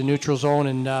 especially the neutral zone,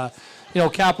 and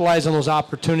capitalize on those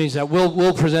opportunities that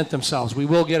will present themselves. We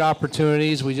will get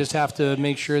opportunities. We just have to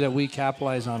make sure that we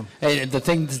capitalize on them. And the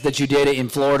things that you did in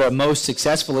Florida most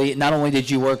successfully, not only did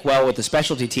you work well with the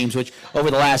specialty teams, which over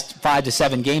the last 5 to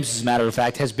 7 games, as a matter of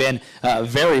fact, has been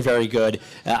very, very good.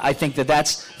 I think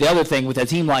that's the other thing with a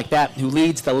team like that who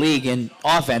leads the league in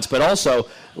offense, but also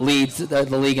leads the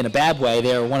league in a bad way.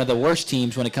 They're one of the worst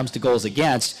teams when it comes to goals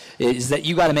against, is that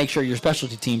you got to make sure your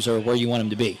specialty teams are where you want them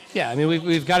to be. Yeah, I mean,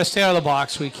 we've got to stay out of the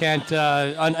box. We can't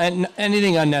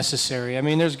anything unnecessary. I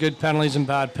mean, there's good penalties and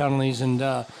bad penalties, and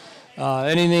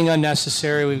anything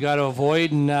unnecessary we've got to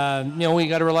avoid, and we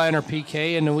got to rely on our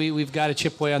PK, and we've got to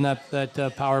chip away on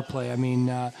that power play. I mean,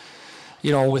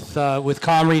 with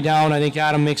Comrie down, I think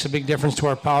Adam makes a big difference to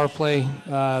our power play.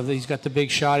 He's got the big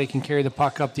shot; he can carry the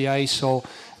puck up the ice. So,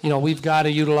 we've got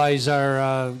to utilize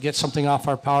our get something off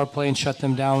our power play and shut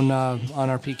them down on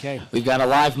our PK. We've got a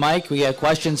live mic. We got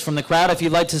questions from the crowd. If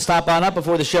you'd like to stop on up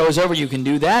before the show is over, you can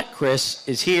do that. Chris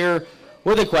is here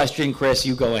with a question. Chris,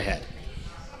 you go ahead.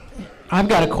 I've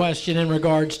got a question in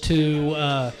regards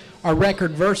to our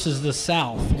record versus the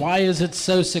South. Why is it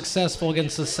so successful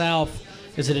against the South?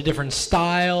 Is it a different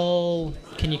style?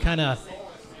 Can you kind of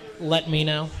let me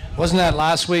know? Wasn't that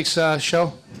last week's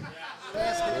show?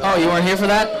 Oh, you weren't here for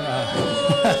that?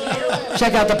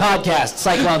 Check out the podcast,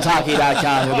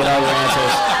 CyclonesHockey.com. You'll get all your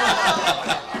answers.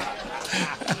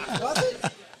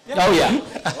 Oh, yeah.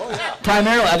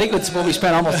 Primarily, I think it's what we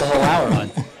spent almost a whole hour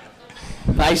on.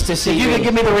 Nice to see you. You can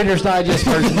give me the Reader's Digest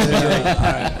version. All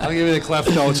right, I'll give you the Clef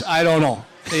Notes. I don't know.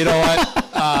 You know what?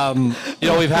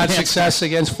 We've had success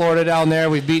against Florida down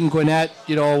there. We've beaten Gwinnett,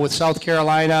 with South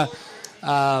Carolina.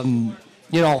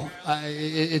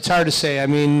 It's hard to say. I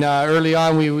mean, early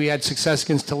on we had success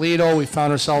against Toledo. We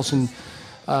found ourselves in,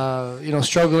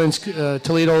 struggling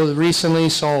Toledo recently.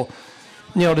 So,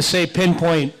 to say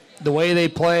pinpoint the way they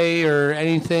play or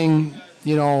anything,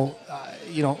 I don't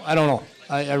know.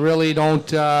 I really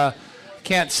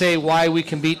can't say why we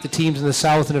can beat the teams in the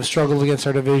South and have struggled against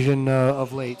our division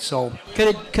of late. So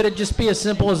could it just be as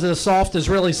simple as the South is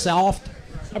really soft?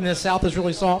 I mean, the South is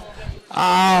really soft.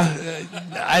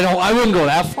 I wouldn't go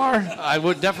that far. I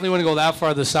definitely wouldn't go that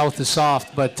far. The South is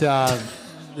soft, but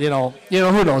who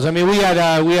knows? I mean, we had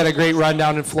a great run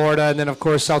down in Florida, and then of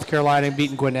course South Carolina and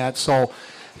beating Gwinnett. So,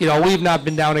 we've not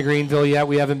been down to Greenville yet.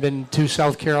 We haven't been to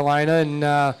South Carolina, and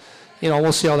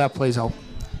we'll see how that plays out.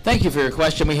 Thank you for your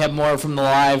question. We have more from the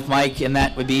live mic, and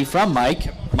that would be from Mike.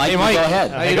 Mike, hey, Mike, go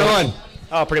ahead. How you doing?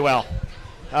 Oh, pretty well.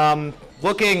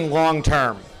 Looking long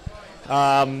term,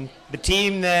 the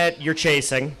team that you're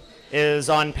chasing is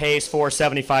on pace for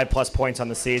 75-plus points on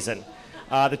the season.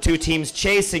 The two teams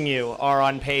chasing you are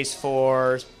on pace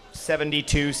for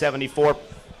 72, 74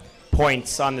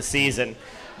 points on the season.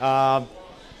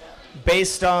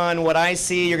 Based on what I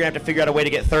see, you're going to have to figure out a way to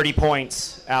get 30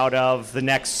 points out of the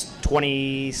next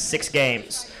 26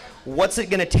 games. What's it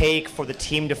going to take for the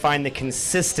team to find the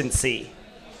consistency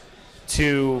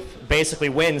to basically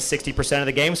win 60% of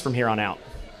the games from here on out?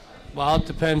 Well, it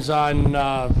depends on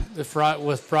if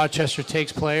Rochester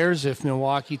takes players, if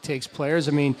Milwaukee takes players.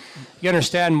 I mean, you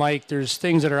understand, Mike, there's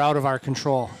things that are out of our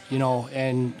control,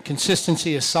 and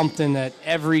consistency is something that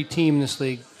every team in this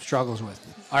league struggles with.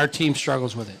 Our team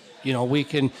struggles with it.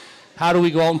 How do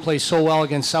we go out and play so well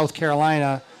against South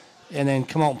Carolina and then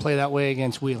come out and play that way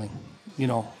against Wheeling?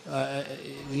 How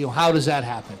does that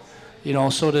happen?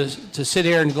 So to sit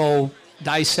here and go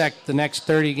dissect the next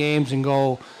 30 games and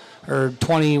go, or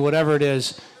 20, whatever it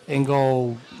is, and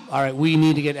go, all right, we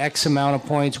need to get X amount of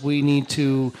points. We need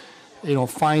to,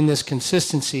 find this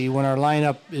consistency when our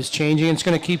lineup is changing. It's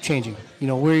going to keep changing.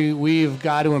 We've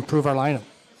got to improve our lineup.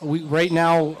 Right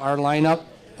now, our lineup,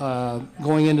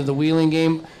 going into the Wheeling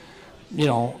game,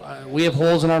 we have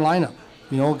holes in our lineup.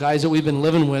 Guys that we've been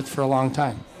living with for a long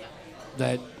time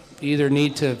that either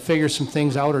need to figure some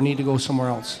things out or need to go somewhere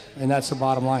else, and that's the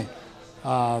bottom line.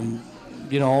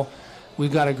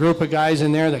 We've got a group of guys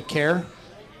in there that care.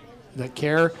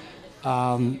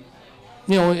 And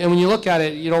when you look at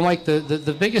it, Mike,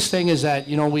 the biggest thing is that,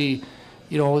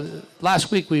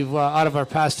 last week we've, out of our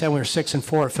past 10, we were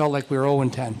 6-4. It felt like we were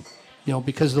 0-10,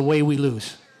 because of the way we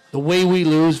lose. The way we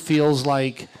lose feels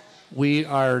like we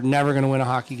are never going to win a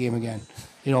hockey game again,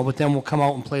 but then we'll come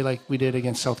out and play like we did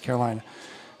against South Carolina.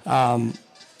 We're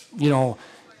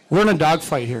in a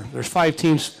dogfight here. There's 5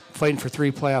 teams fighting for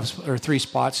 3 playoffs or 3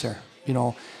 spots there,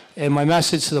 and my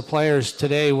message to the players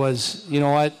today was,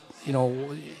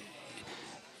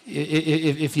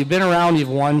 if you've been around, you've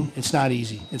won. It's not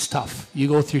easy. It's tough. You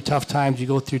go through tough times. You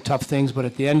go through tough things. But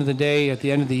at the end of the day, at the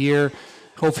end of the year,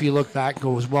 hopefully you look back and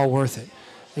go, it was well worth it.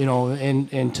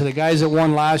 And to the guys that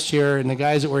won last year and the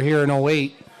guys that were here in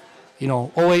 08,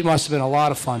 08 must have been a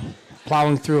lot of fun.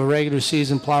 Plowing through a regular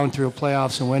season, plowing through a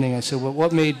playoffs and winning. I said, well,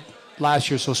 what made last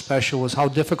year so special was how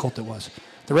difficult it was.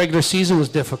 The regular season was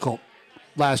difficult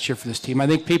last year for this team. I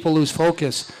think people lose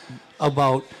focus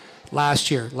about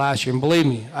last year. And believe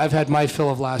me, I've had my fill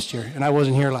of last year, and I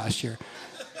wasn't here last year.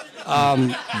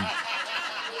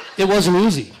 It wasn't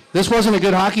easy. This wasn't a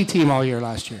good hockey team all year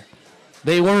last year.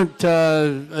 They weren't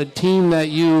a team that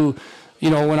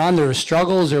went on. There were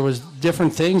struggles. There was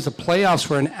different things. The playoffs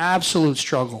were an absolute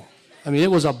struggle. I mean,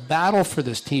 it was a battle for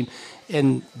this team.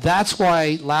 And that's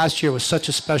why last year was such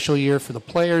a special year for the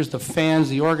players, the fans,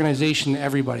 the organization,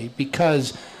 everybody,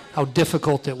 because how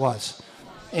difficult it was.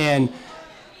 And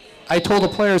I told the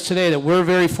players today that we're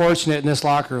very fortunate in this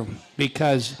locker room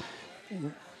because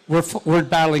we're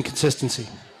battling consistency.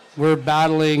 We're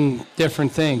battling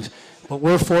different things. But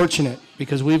we're fortunate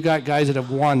because we've got guys that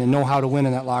have won and know how to win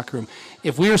in that locker room.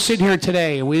 If we were sitting here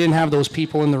today and we didn't have those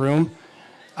people in the room,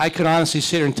 I could honestly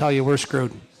sit here and tell you we're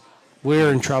screwed.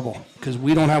 We're in trouble because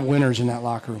we don't have winners in that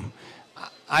locker room.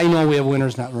 I know we have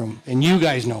winners in that room, and you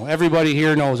guys know. Everybody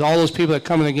here knows. All those people that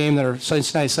come in the game that are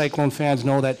Cincinnati Cyclone fans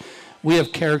know that we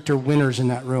have character winners in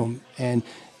that room. And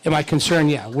am I concerned?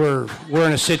 Yeah, we're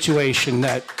in a situation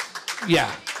that,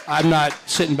 yeah, I'm not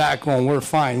sitting back going, we're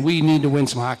fine. We need to win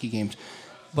some hockey games.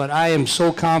 But I am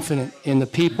so confident in the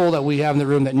people that we have in the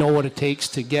room that know what it takes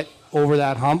to get over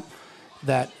that hump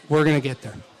that we're going to get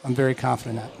there. I'm very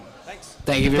confident in that.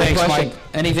 Thank you for your question. Mike.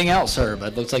 Anything else, Herb?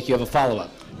 It looks like you have a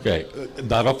follow-up. Okay,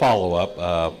 not a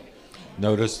follow-up.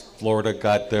 Notice Florida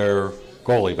got their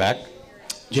goalie back.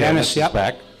 Janice, is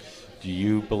back. Do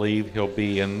you believe he'll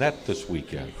be in net this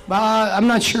weekend? I'm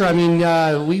not sure. I mean,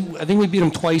 I think we beat him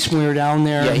twice when we were down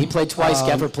there. Yeah, he played twice.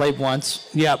 Geffert played once.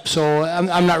 Yep. So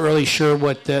I'm not really sure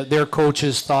what their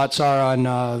coach's thoughts are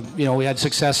on. We had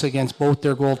success against both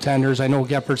their goaltenders. I know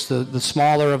Geffert's the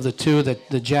smaller of the two. That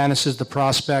the Janice is the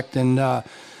prospect, and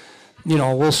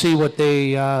we'll see what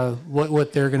they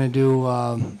what they're going to do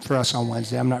for us on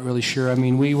Wednesday. I'm not really sure. I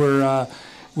mean, we were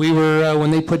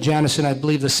when they put Janice in, I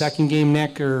believe the second game,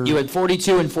 Nick, or you had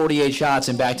 42 and 48 shots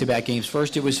in back-to-back games.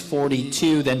 First it was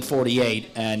 42, then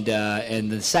 48, and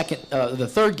the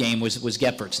third game was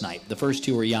Geffert's night. The first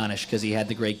two were Giannis because he had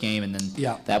the great game, and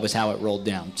then that was how it rolled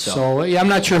down. So I'm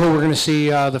not sure who we're going to see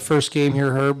the first game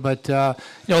here, Herb, but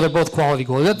they're both quality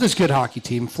goalies. That's a good hockey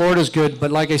team. Florida's good, but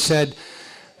like I said,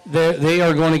 they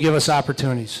are going to give us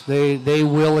opportunities. They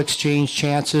will exchange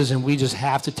chances, and we just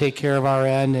have to take care of our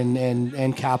end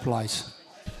and capitalize.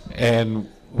 And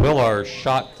will our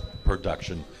shot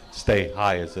production stay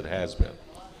high as it has been?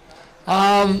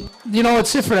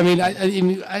 It's different. I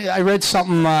mean, I read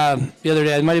something the other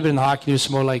day. It might have been in the hockey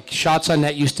news, more like shots on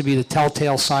net used to be the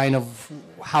telltale sign of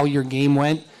how your game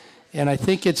went, and I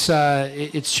think it's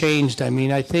changed. I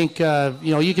mean, I think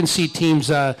you can see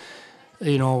teams.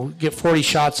 Get 40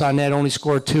 shots on net, only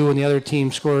score 2, and the other team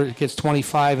gets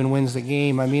 25 and wins the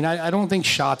game. I mean, I don't think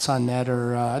shots on net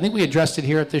are. I think we addressed it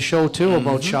here at the show too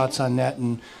about shots on net,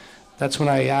 and that's when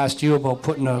I asked you about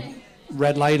putting a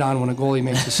red light on when a goalie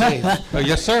makes a save.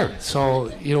 Yes, sir.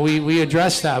 So we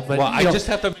addressed that, but I just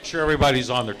have to make sure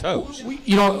everybody's on their toes.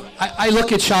 I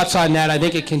look at shots on net. I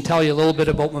think it can tell you a little bit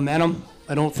about momentum.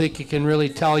 I don't think it can really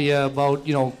tell you about,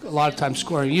 a lot of times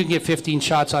scoring. You can get 15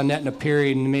 shots on net in a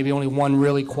period and maybe only one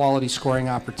really quality scoring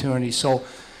opportunity. So,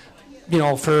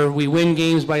 we win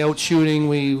games by out shooting,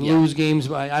 we lose games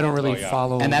by, I don't really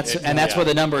follow. And that's what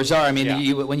the numbers are. I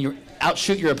mean, when you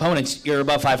outshoot your opponents, you're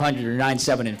above 500, you're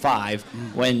 9-7-5.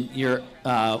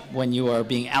 When you are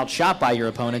being outshot by your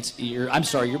opponents, when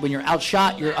you're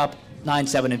outshot, you're up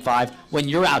 9-7-5. When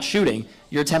you're out shooting,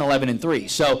 you're 10-11-3.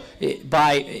 So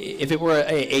if it were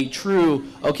a true,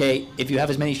 if you have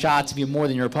as many shots, if you have more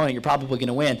than your opponent, you're probably going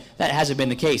to win. That hasn't been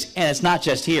the case, and it's not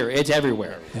just here; it's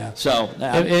everywhere. Yeah. So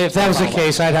if that was the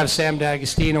case, I'd have Sam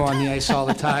D'Agostino on the ice all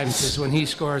the time because when he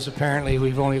scores, apparently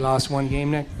we've only lost one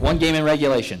game, Nick. One game in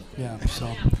regulation. Yeah.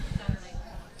 So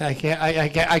I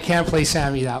can't play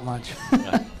Sammy that much.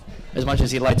 As much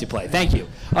as he'd like to play. Thank you.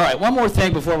 All right, one more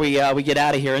thing before we get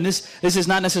out of here, and this is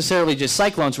not necessarily just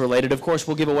Cyclones related. Of course,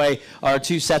 we'll give away our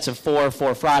 2 sets of 4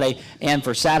 for Friday and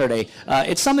for Saturday.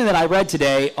 It's something that I read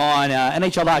today on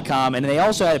NHL.com, and they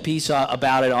also had a piece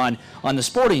about it on the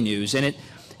Sporting News, and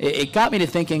it got me to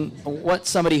thinking what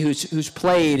somebody who's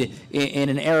played in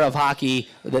an era of hockey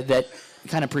that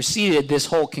kind of preceded this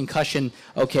whole concussion,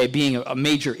 being a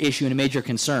major issue and a major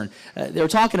concern. They were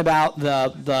talking about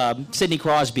the Sidney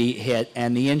Crosby hit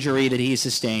and the injury that he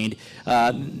sustained.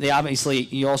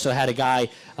 You also had a guy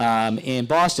in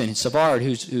Boston, Savard,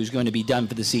 who's going to be done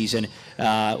for the season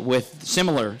with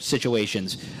similar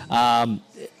situations.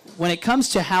 When it comes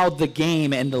to how the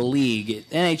game and the league,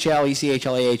 NHL,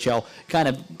 ECHL, AHL, kind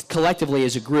of collectively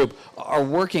as a group are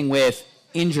working with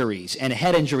injuries and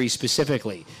head injuries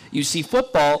specifically. You see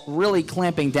football really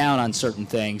clamping down on certain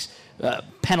things,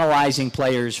 penalizing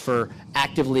players for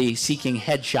actively seeking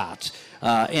headshots.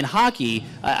 In hockey,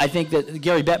 I think that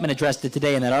Gary Bettman addressed it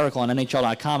today in that article on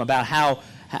NHL.com about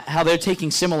how they're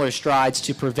taking similar strides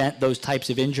to prevent those types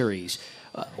of injuries.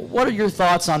 What are your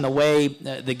thoughts on the way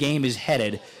the game is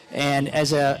headed? And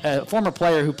as a former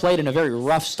player who played in a very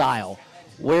rough style,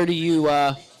 where do you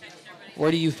Where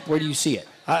do you see it?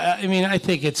 I mean, I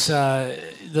think it's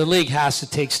the league has to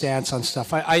take stance on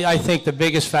stuff. I think the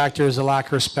biggest factor is the lack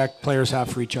of respect players have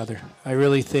for each other. I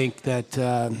really think that,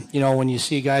 when you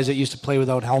see guys that used to play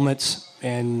without helmets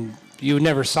and you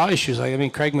never saw issues.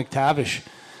 Craig McTavish,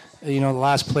 the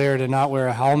last player to not wear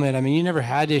a helmet. You never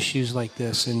had issues like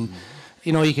this. And,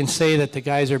 you can say that the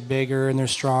guys are bigger and they're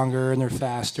stronger and they're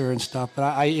faster and stuff,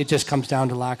 but it just comes down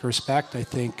to lack of respect, I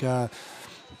think.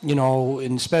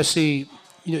 And especially,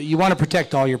 you want to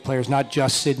protect all your players, not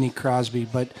just Sidney Crosby.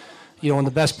 But, when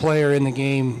the best player in the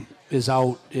game is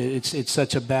out, it's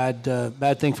such a bad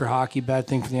thing for hockey, bad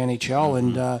thing for the NHL.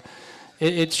 And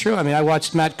it's true. I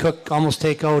watched Matt Cook almost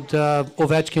take out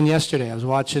Ovechkin yesterday. I was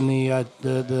watching the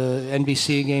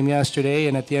NBC game yesterday,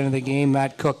 and at the end of the game,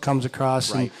 Matt Cook comes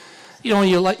across and.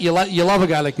 You love a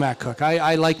guy like Matt Cook.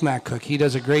 I like Matt Cook. He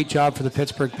does a great job for the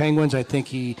Pittsburgh Penguins. I think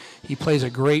he plays a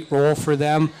great role for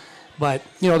them. But,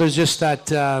 there's just that,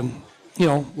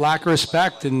 lack of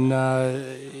respect. And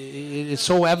it's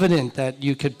so evident that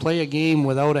you could play a game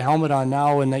without a helmet on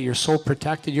now and that you're so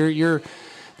protected.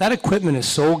 That equipment is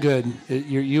so good.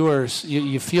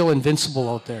 You feel invincible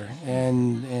out there.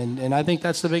 And I think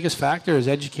that's the biggest factor is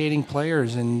educating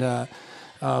players and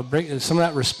bring some of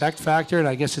that respect factor, and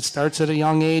I guess it starts at a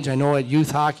young age. I know at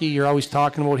youth hockey you're always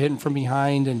talking about hitting from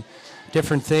behind and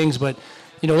different things, but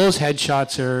those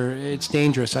headshots it's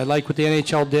dangerous. I like what the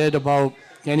NHL did about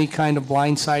any kind of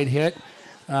blindside hit.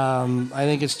 I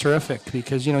think it's terrific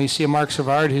because you see a Mark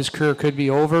Savard, his career could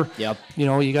be over. Yep.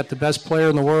 You got the best player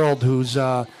in the world who's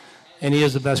and he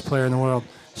is the best player in the world,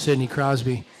 Sidney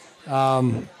Crosby.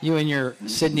 You and your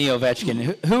Sidney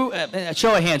Ovechkin. Who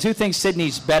show of hands, who thinks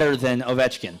Sidney's better than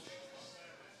Ovechkin?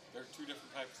 They're two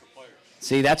different types of players.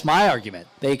 See, that's my argument.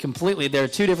 They're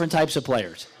two different types of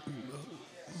players.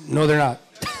 No, they're not.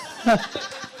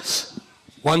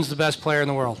 One's the best player in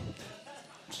the world.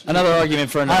 Another argument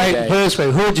for another day. All right, put it this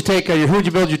way. Who'd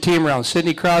you build your team around,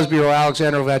 Sidney Crosby or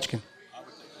Alexander Ovechkin?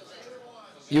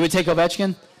 You would take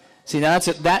Ovechkin? See, now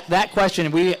that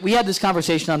question, we had this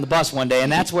conversation on the bus one day,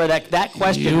 and that's where that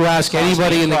question... You ask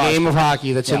anybody in the game of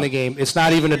hockey that's in the game. It's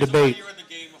not even a debate.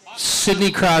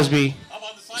 Sidney Crosby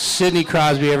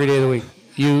every day of the week.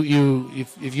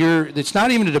 It's not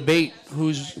even a debate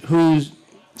who's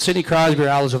Sidney Crosby or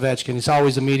Alex Ovechkin. It's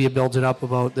always the media builds it up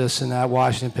about this and that,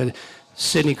 Washington.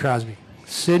 Sidney Crosby.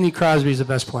 Sidney Crosby is the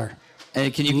best player.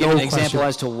 And can you give an example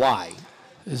as to why?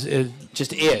 It's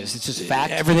just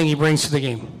fact. Everything he brings to the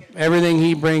game. Everything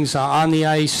he brings on the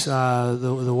ice,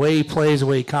 the way he plays, the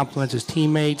way he compliments his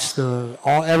teammates,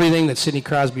 everything that Sidney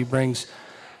Crosby brings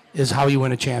is how you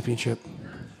win a championship.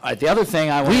 All right, the other thing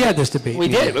we had this debate. We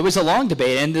did. It was a long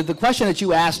debate, and the question that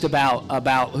you asked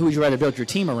about who would you rather build your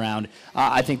team around,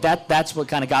 I think that's what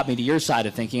kind of got me to your side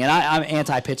of thinking. And I'm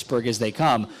anti-Pittsburgh as they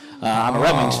come. I'm a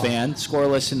Red Wings fan,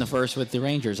 scoreless in the first with the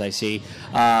Rangers, I see.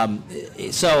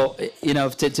 So,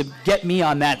 to get me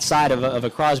on that side of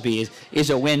a Crosby is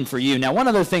a win for you. Now, one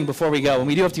other thing before we go, and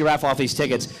we do have to raffle off these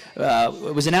tickets,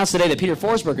 it was announced today that Peter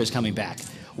Forsberg is coming back.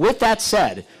 With that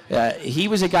said, he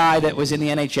was a guy that was in the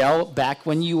NHL back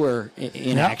when you were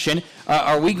in action.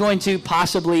 Are we going to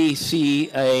possibly see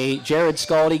a Jarrod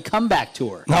Skalde comeback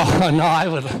tour? No, I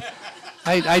would.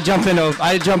 I jump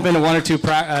into one or two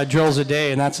drills a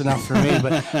day, and that's enough for me.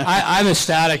 But I'm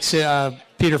ecstatic.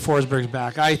 Peter Forsberg's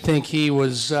back. I think he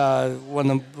was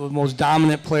one of the most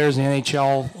dominant players in the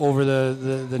NHL over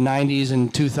the 90s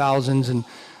and 2000s, and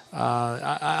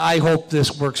I hope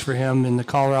this works for him in the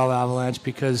Colorado Avalanche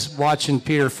because watching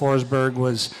Peter Forsberg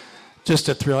was just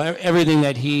a thrill. Everything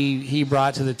that he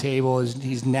brought to the table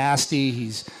he's nasty,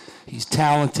 he's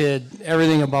talented.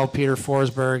 Everything about Peter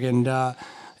Forsberg, and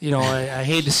I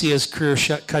hate to see his career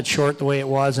cut short the way it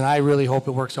was, and I really hope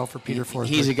it works out for Peter Forsberg.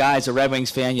 He's a guy, as a Red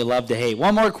Wings fan, you love to hate.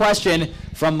 One more question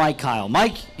from Mike Kyle.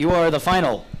 Mike, you are the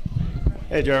final.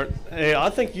 Hey, Jarrod. Hey, I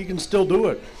think you can still do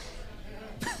it.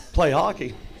 Play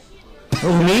hockey.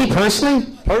 Who, me personally?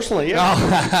 Personally,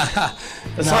 yeah.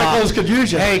 The Cyclones could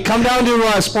use you. Hey, come down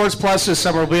to Sports Plus this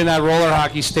summer. We'll be in that roller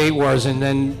hockey state wars, and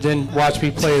then watch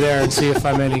me play there and see if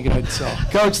I'm any good. So,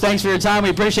 Coach, thanks for your time. We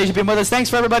appreciate you being with us.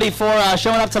 Thanks for everybody for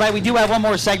showing up tonight. We do have one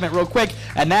more segment real quick,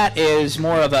 and that is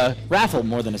more of a raffle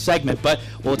more than a segment. But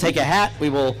we'll take a hat. We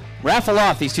will raffle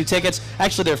off these two tickets.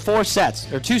 Actually, they're 4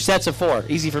 sets, or 2 sets of 4.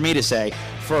 Easy for me to say.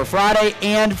 For Friday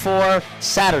and for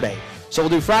Saturday. So we'll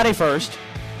do Friday first.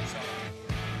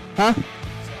 Huh?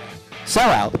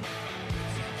 Sellout?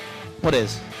 What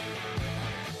is?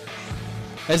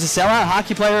 As a sellout,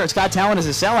 hockey player, Scott Talent is a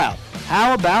sellout.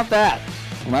 How about that?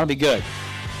 Well, that'll be good.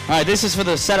 All right, this is for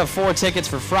the set of 4 tickets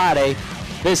for Friday,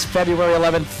 this February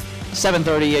 11th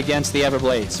 7:30 against the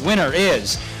Everblades. Winner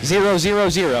is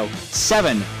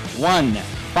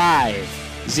 000715.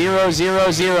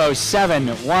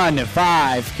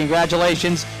 000715.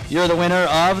 Congratulations, you're the winner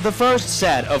of the first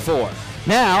set of 4.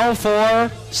 Now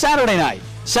for Saturday night,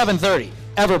 7:30,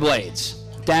 Everblades,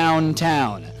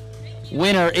 downtown.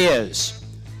 Winner is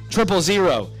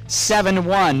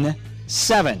 000717.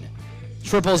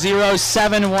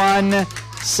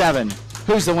 000717.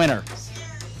 Who's the winner?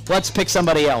 Let's pick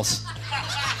somebody else.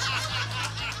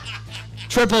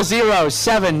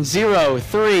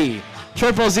 000703.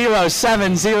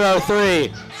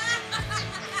 000703.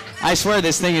 I swear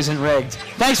this thing isn't rigged.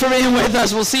 Thanks for being with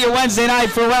us. We'll see you Wednesday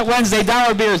night for Wet Wednesday.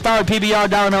 $1 beers, $1 PBR,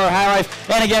 $1 Miller High Life.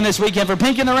 And again this weekend for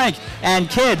Pink in the Rink and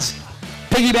Kids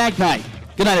Piggyback Night.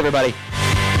 Good night, everybody.